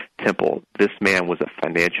Solomon's Temple. This man was a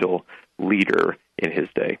financial leader in his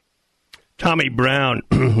day. Tommy Brown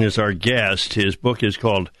is our guest. His book is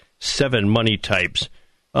called 7 Money Types.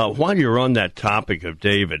 While you're on that topic of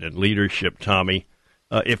David and leadership, Tommy,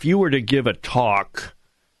 if you were to give a talk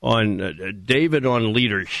on David on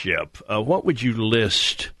leadership, what would you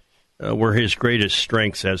list were his greatest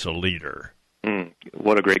strengths as a leader?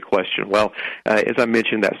 What a great question. Well, as I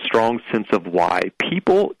mentioned, that strong sense of why.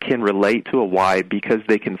 People can relate to a why because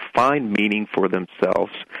they can find meaning for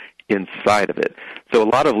themselves inside of it. So a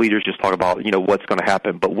lot of leaders just talk about, what's going to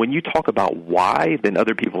happen. But when you talk about why, then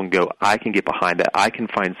other people can go, I can get behind that. I can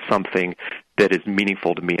find something that is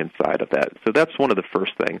meaningful to me inside of that. So that's one of the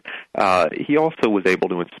first things. He also was able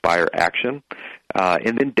to inspire action.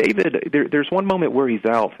 And then David, there's one moment where he's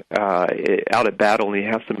out at battle, and he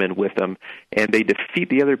has some men with him, and they defeat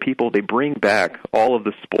the other people. They bring back all of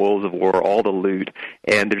the spoils of war, all the loot,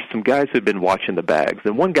 and there's some guys who have been watching the bags.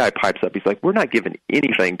 And one guy pipes up. He's like, we're not giving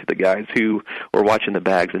anything to the guys who are watching the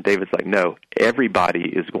bags. And David's like, no,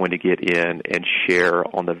 everybody is going to get in and share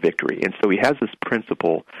on the victory. And so he has this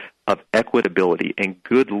principle of equitability, and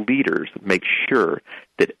good leaders make sure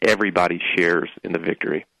that everybody shares in the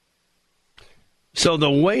victory. So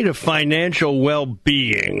the way to financial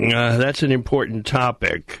well-being, that's an important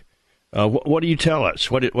topic. What do you tell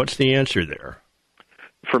us? What's the answer there?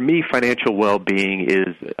 For me, financial well-being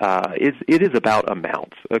is about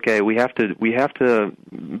amounts. Okay, we have to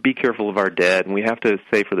be careful of our debt, and we have to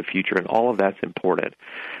save for the future, and all of that's important.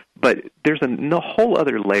 But there's a whole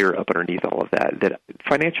other layer up underneath all of that. That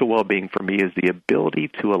financial well-being for me is the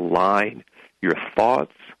ability to align your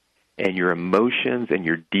thoughts and your emotions and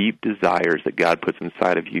your deep desires that God puts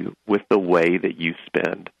inside of you with the way that you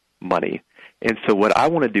spend money. And so what I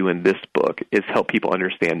want to do in this book is help people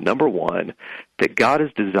understand, number one, that God has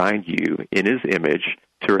designed you in His image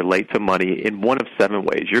to relate to money in one of 7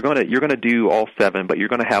 ways. You're going to do all 7, but you're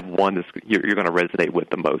going to have one that you're going to resonate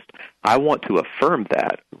with the most. I want to affirm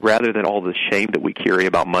that rather than all the shame that we carry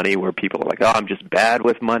about money, where people are like, "Oh, I'm just bad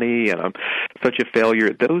with money and I'm such a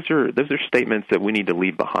failure." Those are statements that we need to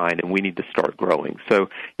leave behind, and we need to start growing. So,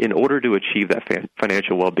 in order to achieve that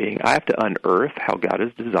financial well-being, I have to unearth how God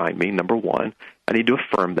has designed me. Number one, I need to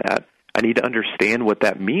affirm that. I need to understand what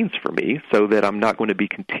that means for me so that I'm not going to be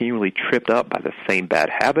continually tripped up by the same bad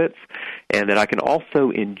habits, and that I can also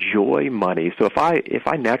enjoy money. So if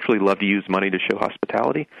I naturally love to use money to show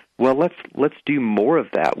hospitality, well, let's do more of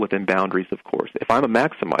that within boundaries, of course. If I'm a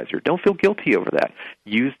maximizer, don't feel guilty over that.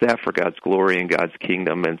 Use that for God's glory and God's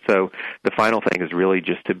kingdom. And so the final thing is really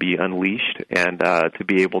just to be unleashed and to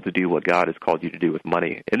be able to do what God has called you to do with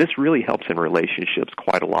money. And this really helps in relationships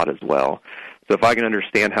quite a lot as well. So if I can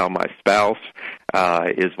understand how my spouse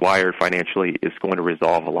is wired financially, it's going to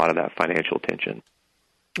resolve a lot of that financial tension.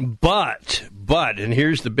 But, and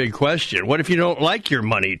here's the big question, what if you don't like your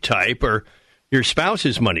money type or your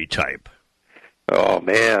spouse's money type? Oh,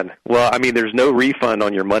 man. Well, I mean, there's no refund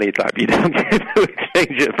on your money type. You don't get to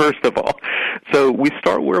exchange it, first of all. So we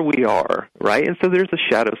start where we are, right? And so there's a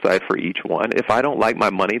shadow side for each one. If I don't like my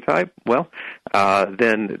money type, well,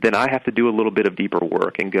 then I have to do a little bit of deeper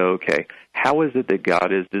work and go, okay, how is it that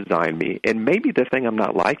God has designed me? And maybe the thing I'm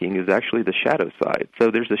not liking is actually the shadow side.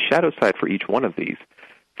 So there's a shadow side for each one of these.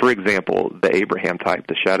 For example, the Abraham type,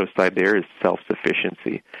 the shadow side there is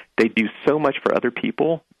self-sufficiency. They do so much for other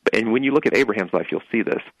people, and when you look at Abraham's life, you'll see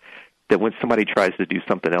this, that when somebody tries to do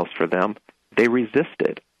something else for them, they resist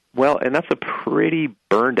it. Well, and that's a pretty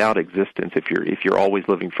burned-out existence if you're always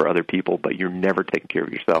living for other people, but you're never taking care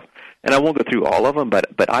of yourself. And I won't go through all of them,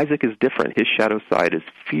 but Isaac is different. His shadow side is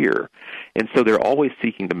fear. And so they're always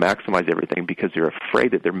seeking to maximize everything because they're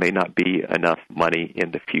afraid that there may not be enough money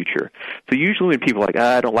in the future. So usually when people are like,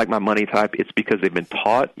 I don't like my money type, it's because they've been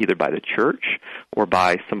taught either by the church or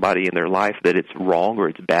by somebody in their life that it's wrong or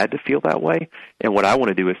it's bad to feel that way. And what I want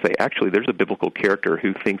to do is say, actually, there's a biblical character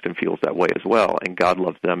who thinks and feels that way as well, and God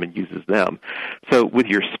loves them and uses them. So with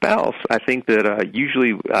your spouse, I think that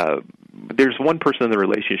usually there's one person in the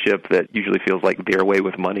relationship that usually feels like their way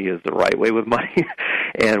with money is the right way with money.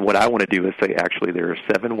 And what I want to do is say, actually, there are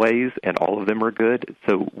 7 ways, and all of them are good.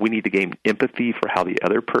 So we need to gain empathy for how the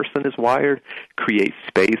other person is wired, create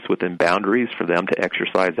space within boundaries for them to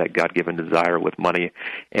exercise that God-given desire with money,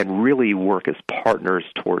 and really work as partners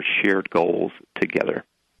towards shared goals together.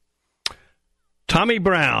 Tommy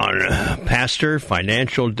Brown, pastor,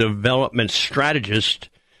 financial development strategist,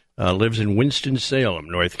 lives in Winston-Salem,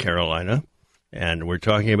 North Carolina, and we're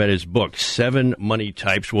talking about his book, 7 Money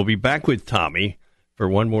Types. We'll be back with Tommy for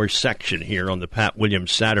one more section here on the Pat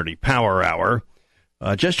Williams Saturday Power Hour.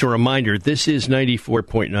 Just a reminder, this is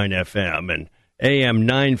 94.9 FM and AM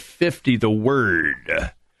 950 The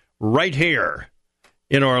Word, right here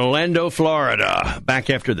in Orlando, Florida. Back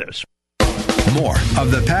after this. More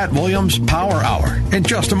of the Pat Williams Power Hour in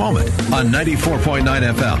just a moment on 94.9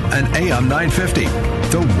 FM and AM 950.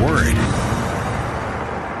 The Word.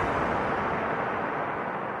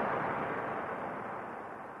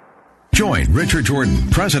 Join Richard Jordan,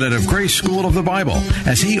 president of Grace School of the Bible,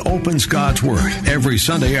 as he opens God's Word every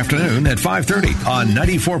Sunday afternoon at 5:30 on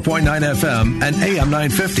 94.9 FM and AM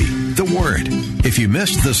 950. The Word. If you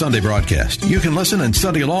missed the Sunday broadcast, you can listen and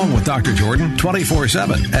study along with Dr. Jordan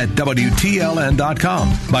 24/7 at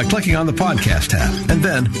WTLN.com by clicking on the podcast tab and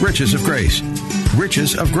then Riches of Grace.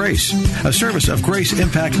 Riches of Grace, a service of Grace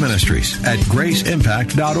Impact Ministries at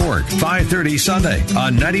graceimpact.org. 5:30 Sunday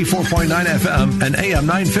on 94.9 FM and AM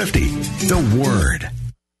 950. The Word.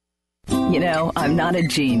 You know, I'm not a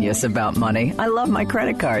genius about money. I love my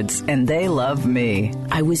credit cards, and they love me.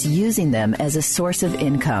 I was using them as a source of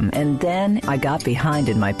income, and then I got behind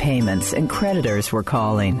in my payments, and creditors were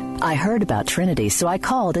calling. I heard about Trinity, so I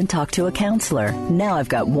called and talked to a counselor. Now I've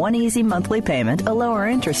got one easy monthly payment, a lower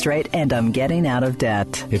interest rate, and I'm getting out of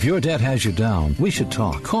debt. If your debt has you down, we should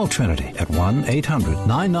talk. Call Trinity at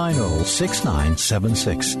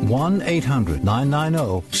 1-800-990-6976.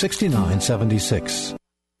 1-800-990-6976.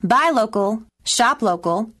 Buy local, shop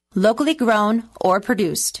local, locally grown or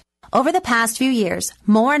produced. Over the past few years,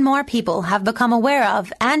 more and more people have become aware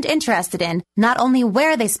of and interested in not only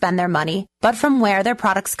where they spend their money, but from where their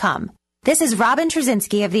products come. This is Robin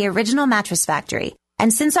Trzynski of the Original Mattress Factory,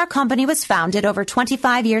 and since our company was founded over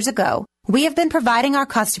 25 years ago, we have been providing our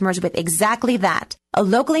customers with exactly that, a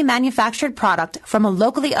locally manufactured product from a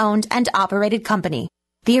locally owned and operated company.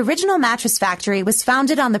 The Original Mattress Factory was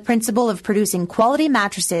founded on the principle of producing quality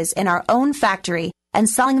mattresses in our own factory and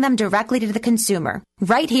selling them directly to the consumer,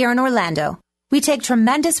 right here in Orlando. We take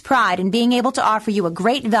tremendous pride in being able to offer you a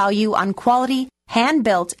great value on quality,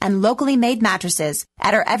 hand-built, and locally made mattresses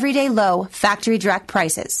at our everyday low factory direct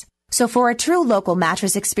prices. So for a true local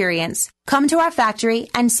mattress experience, come to our factory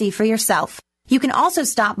and see for yourself. You can also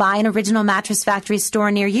stop by an Original Mattress Factory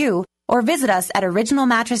store near you or visit us at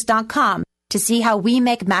originalmattress.com to see how we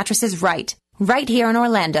make mattresses right here in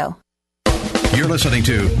Orlando. You're listening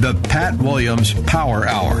to the Pat Williams Power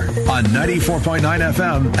Hour on 94.9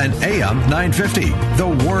 FM and AM 950. The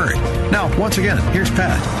Word. Now, once again, here's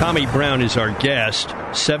Pat. Tommy Brown is our guest.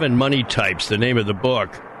 7 Money Types, the name of the book.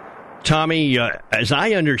 Tommy, as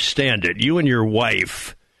I understand it, you and your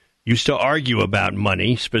wife used to argue about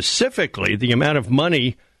money, specifically the amount of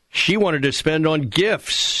money she wanted to spend on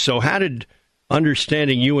gifts. So how did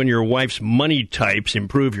understanding you and your wife's money types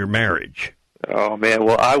improve your marriage? Oh, man.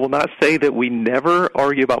 Well, I will not say that we never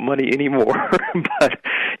argue about money anymore, but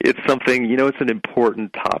it's something, it's an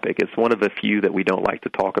important topic. It's one of the few that we don't like to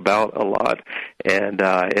talk about a lot, and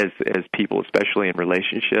as people, especially in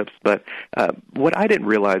relationships. But what I didn't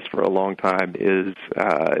realize for a long time is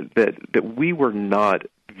that we were not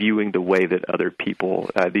viewing the way that other people,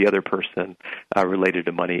 the other person, related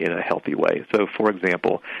to money in a healthy way. So, for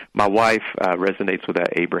example, my wife resonates with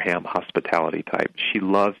that Abraham hospitality type. She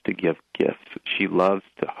loves to give gifts. She loves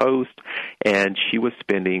to host, and she was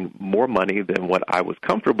spending more money than what I was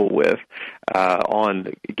comfortable with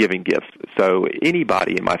on giving gifts. So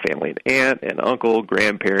anybody in my family, an aunt, an uncle,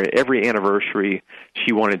 grandparent, every anniversary,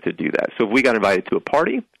 she wanted to do that. So if we got invited to a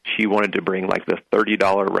party, she wanted to bring like the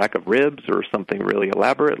 $30 rack of ribs or something really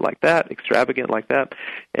elaborate like that, extravagant like that.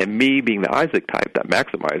 And me being the Isaac type, that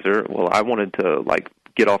maximizer, well, I wanted to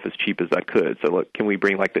get off as cheap as I could. So look, can we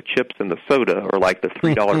bring like the chips and the soda or like the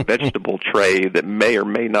 $3 vegetable tray that may or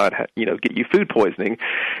may not, get you food poisoning?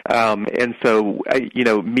 And so,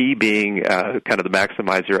 me being kind of the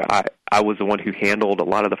maximizer, I was the one who handled a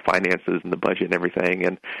lot of the finances and the budget and everything.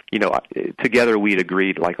 And, together we'd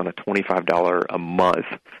agreed like on a $25 a month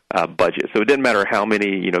budget. So it didn't matter how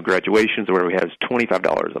many, graduations or whatever we had, it was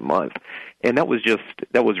 $25 a month. And that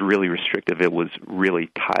was really restrictive. It was really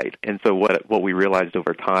tight. And so what we realized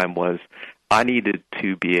over time was I needed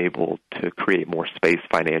to be able to create more space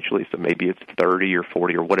financially, so maybe it's 30 or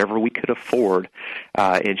 40 or whatever we could afford,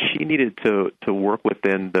 and she needed to work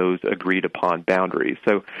within those agreed-upon boundaries.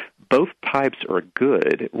 So both types are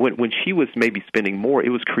good. When she was maybe spending more, it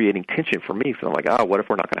was creating tension for me. So I'm like, what if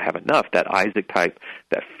we're not going to have enough? That Isaac type,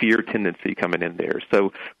 that fear tendency coming in there.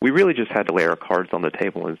 So we really just had to lay our cards on the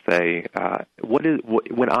table and say,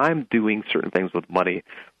 when I'm doing certain things with money,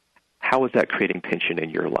 how is that creating tension in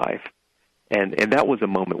your life? And that was a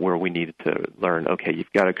moment where we needed to learn, okay,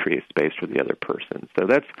 you've got to create space for the other person. So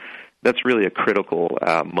that's really a critical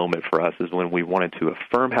moment for us, is when we wanted to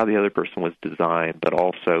affirm how the other person was designed, but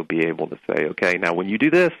also be able to say, okay, now when you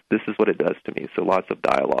do this, this is what it does to me. So lots of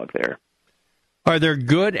dialogue there. Are there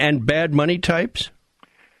good and bad money types?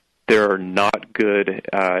 There are not good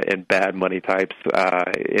and bad money types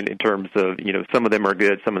in terms of, some of them are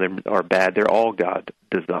good, some of them are bad. They're all God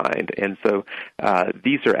designed. And so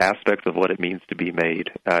these are aspects of what it means to be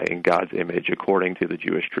made in God's image according to the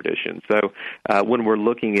Jewish tradition. So when we're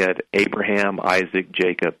looking at Abraham, Isaac,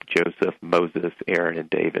 Jacob, Joseph, Moses, Aaron, and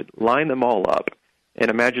David, line them all up and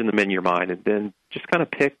imagine them in your mind, and then just kind of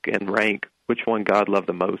pick and rank which one God loved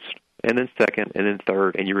the most, and then second, and then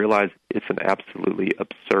third, and you realize it's an absolutely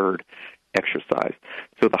absurd exercise.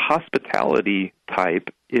 So the hospitality type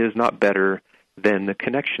is not better than the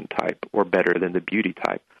connection type or better than the beauty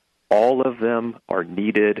type. All of them are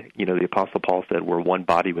needed. The Apostle Paul said we're one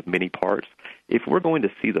body with many parts. If we're going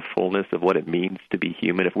to see the fullness of what it means to be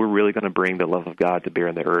human, if we're really going to bring the love of God to bear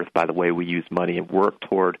on the earth by the way we use money and work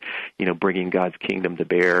toward, bringing God's kingdom to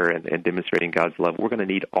bear and demonstrating God's love, we're going to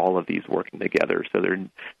need all of these working together. So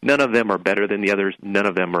none of them are better than the others. None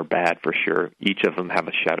of them are bad for sure. Each of them have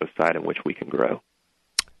a shadow side in which we can grow.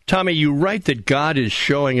 Tommy, you write that God is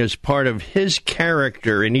showing us part of his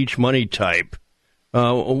character in each money type.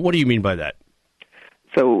 What do you mean by that?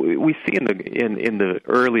 So we see in the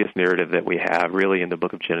earliest narrative that we have, really in the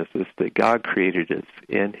book of Genesis, that God created us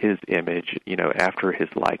in his image, after his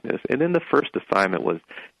likeness. And then the first assignment was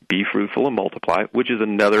be fruitful and multiply, which is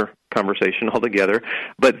another conversation altogether.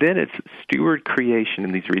 But then it's steward creation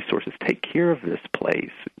and these resources. Take care of this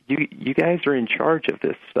place. You guys are in charge of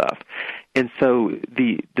this stuff. And so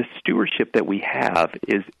the stewardship that we have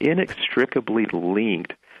is inextricably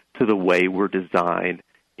linked to the way we're designed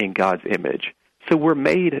in God's image. So we're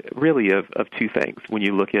made really of two things when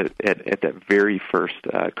you look at that very first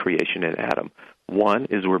creation in Adam. One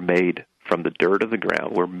is we're made from the dirt of the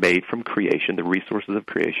ground. We're made from creation, the resources of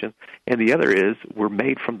creation. And the other is we're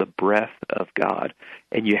made from the breath of God.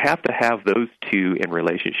 And you have to have those two in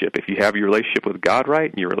relationship. If you have your relationship with God right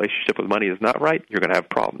and your relationship with money is not right, you're going to have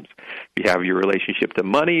problems. If you have your relationship to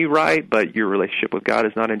money right, but your relationship with God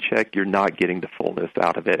is not in check, you're not getting the fullness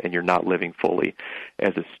out of it, and you're not living fully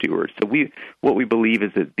as a steward. So what we believe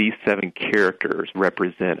is that these 7 characters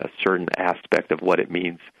represent a certain aspect of what it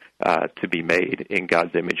means to be made in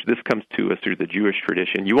God's image. This comes to us through the Jewish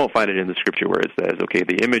tradition. You won't find it in the Scripture where it says, okay,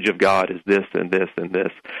 the image of God is this and this and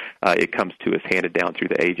this. It comes to us handed down through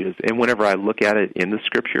the ages. And whenever I look at it in the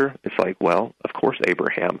Scripture, it's like, well, of course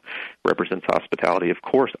Abraham represents hospitality. Of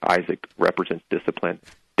course Isaac represents discipline.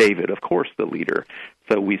 David, of course, the leader.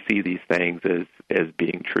 So we see these things as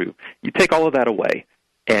being true. You take all of that away,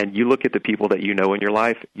 and you look at the people that you know in your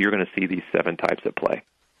life, you're going to see these 7 types at play.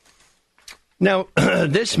 Now,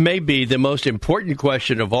 this may be the most important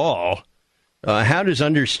question of all. How does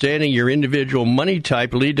understanding your individual money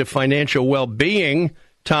type lead to financial well-being,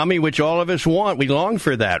 Tommy, which all of us want? We long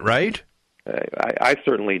for that, right? I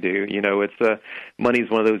certainly do.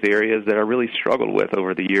 Money's one of those areas that I really struggled with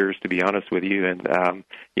over the years, to be honest with you. And,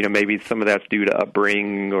 maybe some of that's due to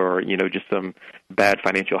upbringing or, just some bad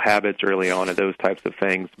financial habits early on and those types of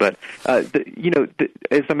things. But,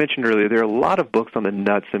 as I mentioned earlier, there are a lot of books on the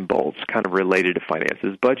nuts and bolts kind of related to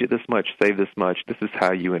finances. Budget this much, save this much, this is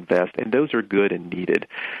how you invest. And those are good and needed.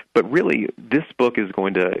 But really, this book is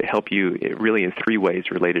going to help you really in 3 ways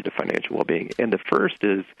related to financial well-being. And the first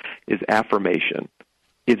is affirmation.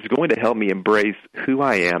 It's going to help me embrace who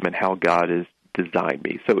I am and how God has designed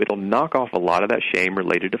me. So it'll knock off a lot of that shame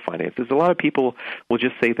related to finances. A lot of people will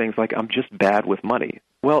just say things like, I'm just bad with money.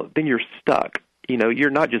 Well, then you're stuck. you're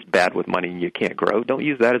not just bad with money and you can't grow. Don't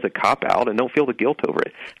use that as a cop-out, and don't feel the guilt over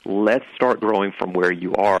it. Let's start growing from where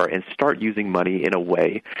you are and start using money in a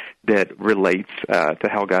way that relates to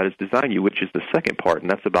how God has designed you, which is the second part,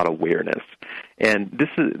 and that's about awareness. And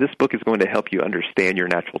this book is going to help you understand your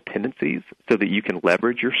natural tendencies so that you can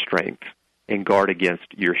leverage your strengths and guard against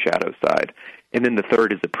your shadow side. And then the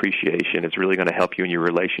third is appreciation. It's really going to help you in your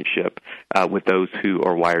relationship with those who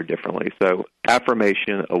are wired differently. So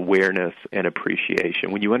affirmation, awareness, and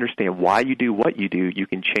appreciation. When you understand why you do what you do, you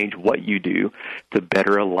can change what you do to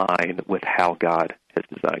better align with how God has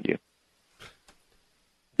designed you.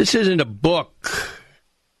 This isn't a book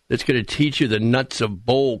that's going to teach you the nuts and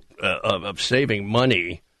bolts of saving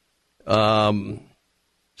money.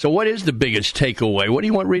 So what is the biggest takeaway? What do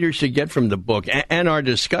you want readers to get from the book and our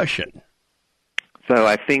discussion? So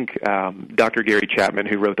I think Dr. Gary Chapman,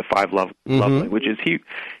 who wrote The Five Love Languages, he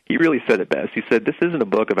really said it best. He said, this isn't a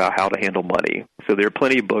book about how to handle money. So there are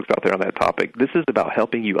plenty of books out there on that topic. This is about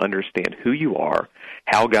helping you understand who you are,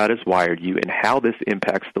 how God has wired you, and how this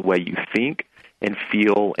impacts the way you think and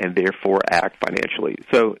feel and therefore act financially.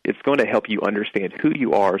 So it's going to help you understand who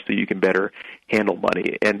you are so you can better handle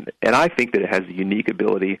money. And I think that it has a unique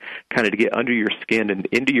ability kind of to get under your skin and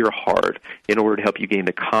into your heart in order to help you gain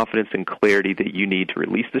the confidence and clarity that you need to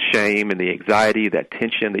release the shame and the anxiety, that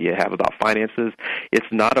tension that you have about finances.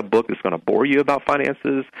 It's not a book that's going to bore you about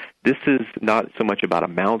finances. This is not so much about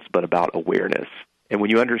amounts, but about awareness. And when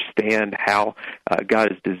you understand how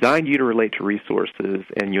God has designed you to relate to resources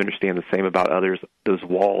and you understand the same about others, those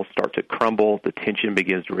walls start to crumble, the tension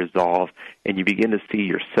begins to resolve, and you begin to see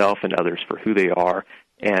yourself and others for who they are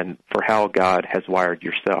and for how God has wired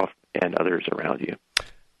yourself and others around you.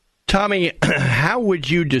 Tommy, how would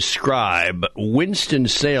you describe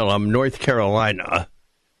Winston-Salem, North Carolina,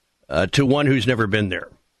 to one who's never been there?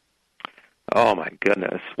 Oh, my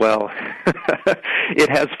goodness. Well, it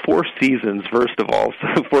has 4 seasons, first of all.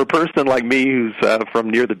 So for a person like me who's from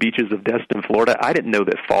near the beaches of Destin, Florida, I didn't know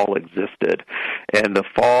that fall existed. And the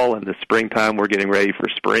fall and the springtime, we're getting ready for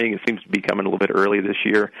spring. It seems to be coming a little bit early this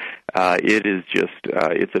year. It is just,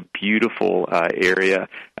 it's a beautiful area.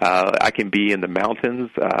 I can be in the mountains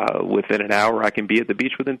within an hour. I can be at the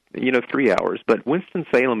beach within, 3 hours. But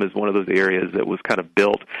Winston-Salem is one of those areas that was kind of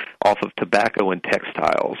built off of tobacco and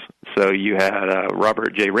textiles. So you had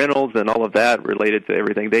Robert J. Reynolds and all of that related to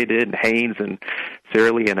everything they did, and Haynes and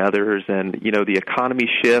Sara Lee and others, and, the economy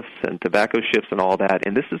shifts and tobacco shifts and all that.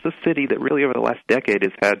 And this is a city that really over the last decade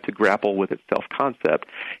has had to grapple with its self-concept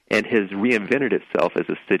and has reinvented itself as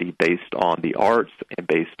a city based on the arts and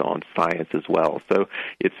based on science as well. So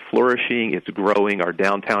it's flourishing, it's growing. Our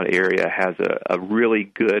downtown area has a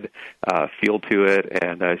really good feel to it,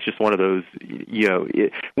 and it's just one of those,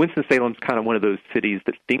 Winston-Salem's kind of one of those cities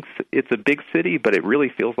that thinks it's a big city, but it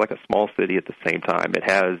really feels like a small city at the same time. It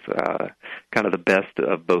has kind of the best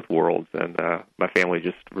of both worlds, and my family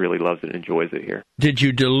just really loves it and enjoys it here. Did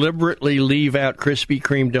you deliberately leave out Krispy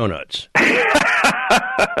Kreme donuts?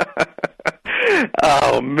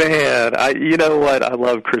 Oh, man. You know what? I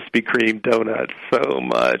love Krispy Kreme donuts so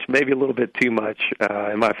much, maybe a little bit too much,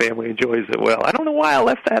 and my family enjoys it well. I don't know why I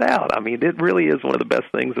left that out. I mean, it really is one of the best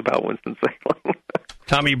things about Winston-Salem.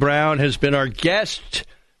 Tommy Brown has been our guest.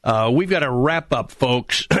 We've got to wrap up,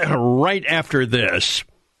 folks, right after this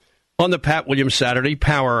on the Pat Williams Saturday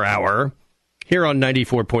Power Hour here on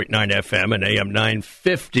 94.9 FM and AM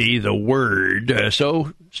 950, The Word.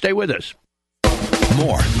 So stay with us.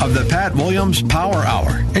 More of the Pat Williams Power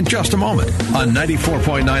Hour in just a moment on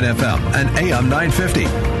 94.9 FM and AM 950,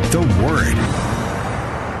 The Word.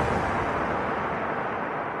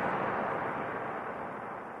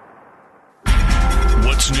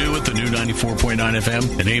 What's new at the new 94.9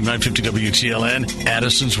 FM and AM 950 WTLN?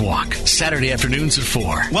 Addison's Walk, Saturday afternoons at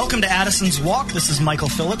 4. Welcome to Addison's Walk. This is Michael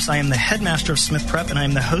Phillips. I am the headmaster of Smith Prep, and I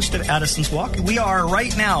am the host of Addison's Walk. We are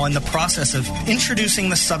right now in the process of introducing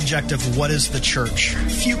the subject of what is the church. A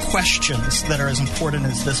few questions that are as important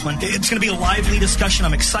as this one. It's going to be a lively discussion.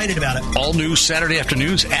 I'm excited about it. All new Saturday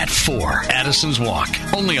afternoons at 4. Addison's Walk,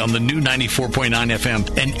 only on the new 94.9 FM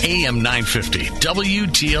and AM 950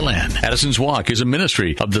 WTLN. Addison's Walk is a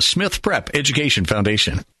ministry of the Smith Prep Education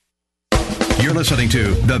Foundation. You're listening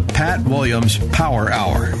to the Pat Williams Power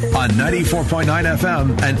Hour on 94.9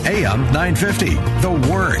 FM and AM 950,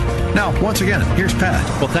 The Word. Now, once again, here's Pat.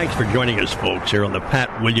 Well, thanks for joining us, folks, here on the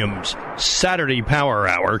Pat Williams Saturday Power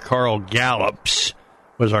Hour. Carl Gallops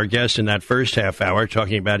was our guest in that first half hour,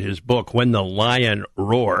 talking about his book, When the Lion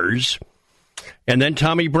Roars. And then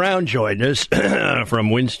Tommy Brown joined us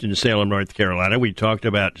from Winston-Salem, North Carolina. We talked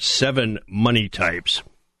about 7 money types.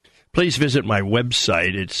 Please visit my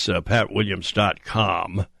website. It's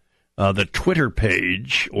patwilliams.com. the Twitter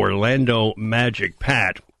page, Orlando Magic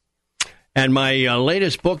Pat. And my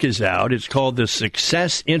latest book is out. It's called The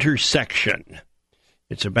Success Intersection.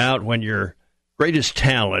 It's about when your greatest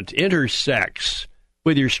talent intersects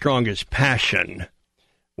with your strongest passion.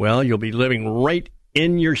 Well, you'll be living right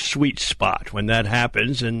in your sweet spot when that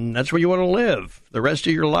happens, and that's where you want to live the rest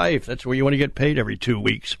of your life. That's where you want to get paid every 2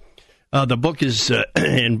 weeks. The book is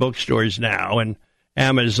in bookstores now, and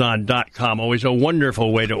Amazon.com. Always a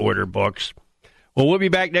wonderful way to order books. Well, we'll be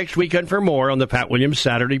back next weekend for more on the Pat Williams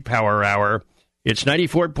Saturday Power Hour. It's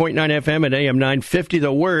 94.9 FM and AM 950,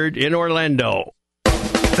 The Word in Orlando.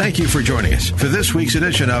 Thank you for joining us for this week's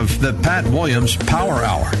edition of the Pat Williams Power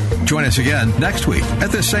Hour. Join us again next week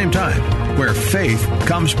at the same time, where faith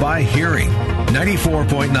comes by hearing.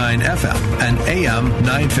 94.9 FM and AM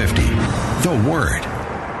 950, The Word.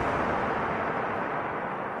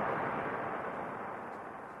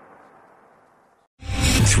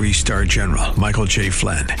 Three-star General Michael J.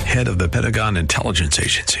 Flynn, head of the Pentagon Intelligence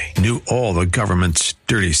Agency, knew all the government's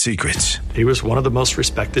dirty secrets. He was one of the most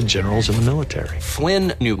respected generals in the military.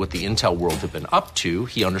 Flynn knew what the intel world had been up to.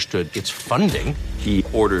 He understood its funding. He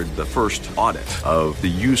ordered the first audit of the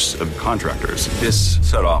use of contractors. This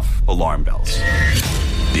set off alarm bells.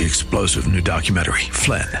 The explosive new documentary,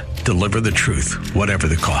 Flynn, Deliver the Truth, Whatever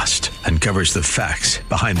the Cost, uncovers the facts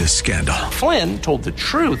behind this scandal. Flynn told the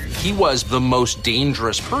truth. He was the most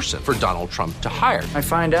dangerous person for Donald Trump to hire. I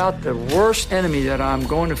find out the worst enemy that I'm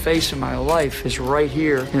going to face in my life is right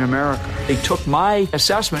here in America. They took my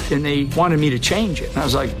assessment and they wanted me to change it. And I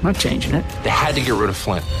was like, I'm not changing it. They had to get rid of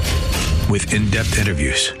Flynn. With in-depth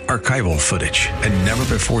interviews, archival footage, and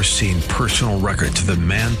never-before-seen personal records of the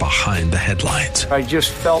man behind the headlines. I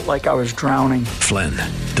just felt like I was drowning. Flynn,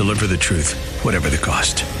 Deliver the Truth, Whatever the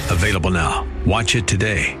Cost. Available now. Watch it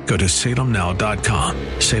today. Go to salemnow.com.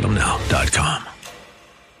 salemnow.com.